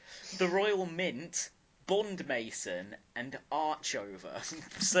approach, the Royal Mint, Bond Mason, and Archover.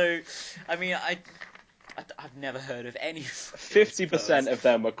 So, I mean, I've never heard of any. 50% of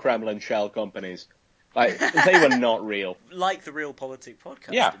them were Kremlin shell companies. Like, they were not real. Like the Real Politic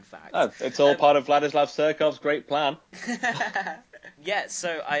podcast, Yeah, in fact. It's all part of Vladislav Surkov's great plan. Yeah,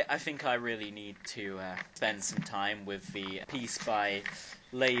 so I think I really need to spend some time with the piece by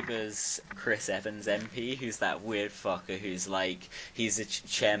Labour's Chris Evans MP, who's that weird fucker who's like, he's the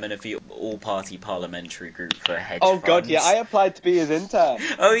chairman of the all-party parliamentary group for hedge funds. God, yeah, I applied to be his intern.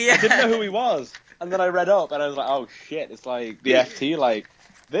 Oh, yeah. I didn't know who he was. And then I read up, and I was like, oh, shit, it's like the FT, like,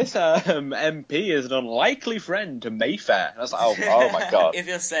 this MP is an unlikely friend to Mayfair. And I was like, oh my God. If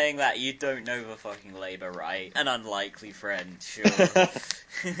you're saying that, you don't know the fucking Labour, right? An unlikely friend, sure.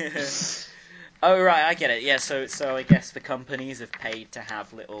 Oh, right, I get it. Yeah, so I guess the companies have paid to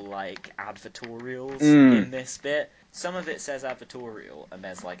have little, like, advertorials in this bit. Some of it says advertorial, and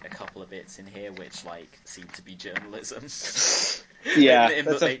there's, like, a couple of bits in here which, like, seem to be journalism. Yeah,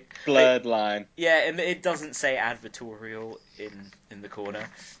 that's a blurred line. Yeah, it doesn't say advertorial in the corner.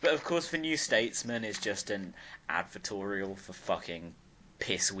 But, of course, the New Statesman is just an advertorial for fucking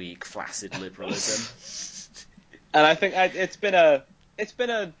piss-weak, flaccid liberalism. And I think it's been a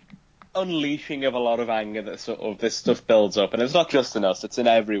unleashing of a lot of anger that sort of this stuff builds up, and it's not just in us, it's in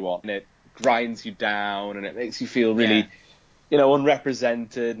everyone. And it grinds you down, and it makes you feel really,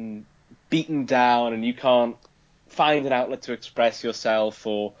 unrepresented and beaten down, and you can't find an outlet to express yourself,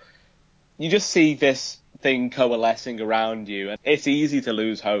 or you just see this thing coalescing around you, and it's easy to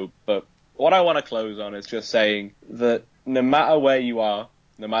lose hope. But what I want to close on is just saying that no matter where you are,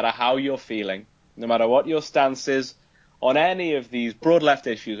 no matter how you're feeling, no matter what your stance is on any of these broad left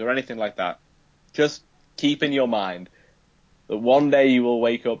issues or anything like that, just keep in your mind that one day you will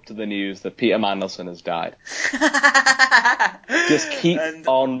wake up to the news that Peter Mandelson has died. Just keep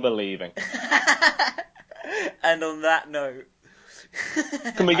on believing. And on that note...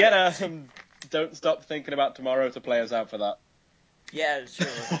 Can we get a Don't Stop Thinking About Tomorrow to play us out for that? Yeah, sure.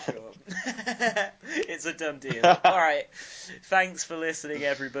 It's a done deal. Alright, thanks for listening,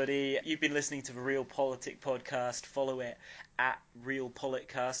 everybody. You've been listening to the Real Politic Podcast. Follow it at Real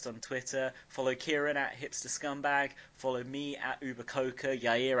Politcast on Twitter. Follow Kieran at Hipster Scumbag. Follow me at Uber Coca,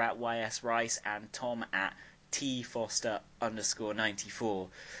 Yair at YS Rice, and Tom at T_Foster_94.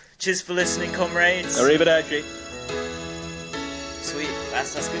 Cheers for listening, comrades. Arrivederci. Sweet.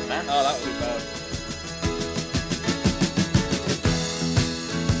 That's good, man. Oh, that was bad.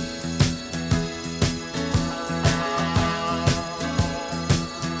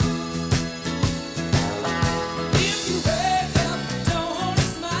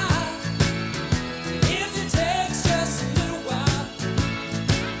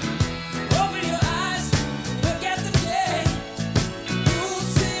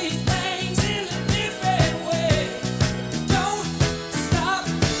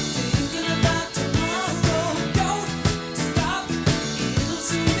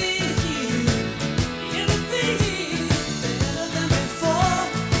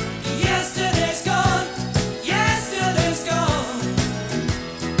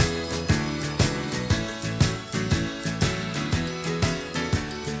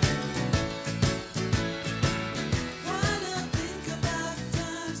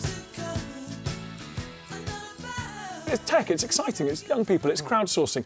 It's tech, it's exciting, it's young people, it's crowdsourcing.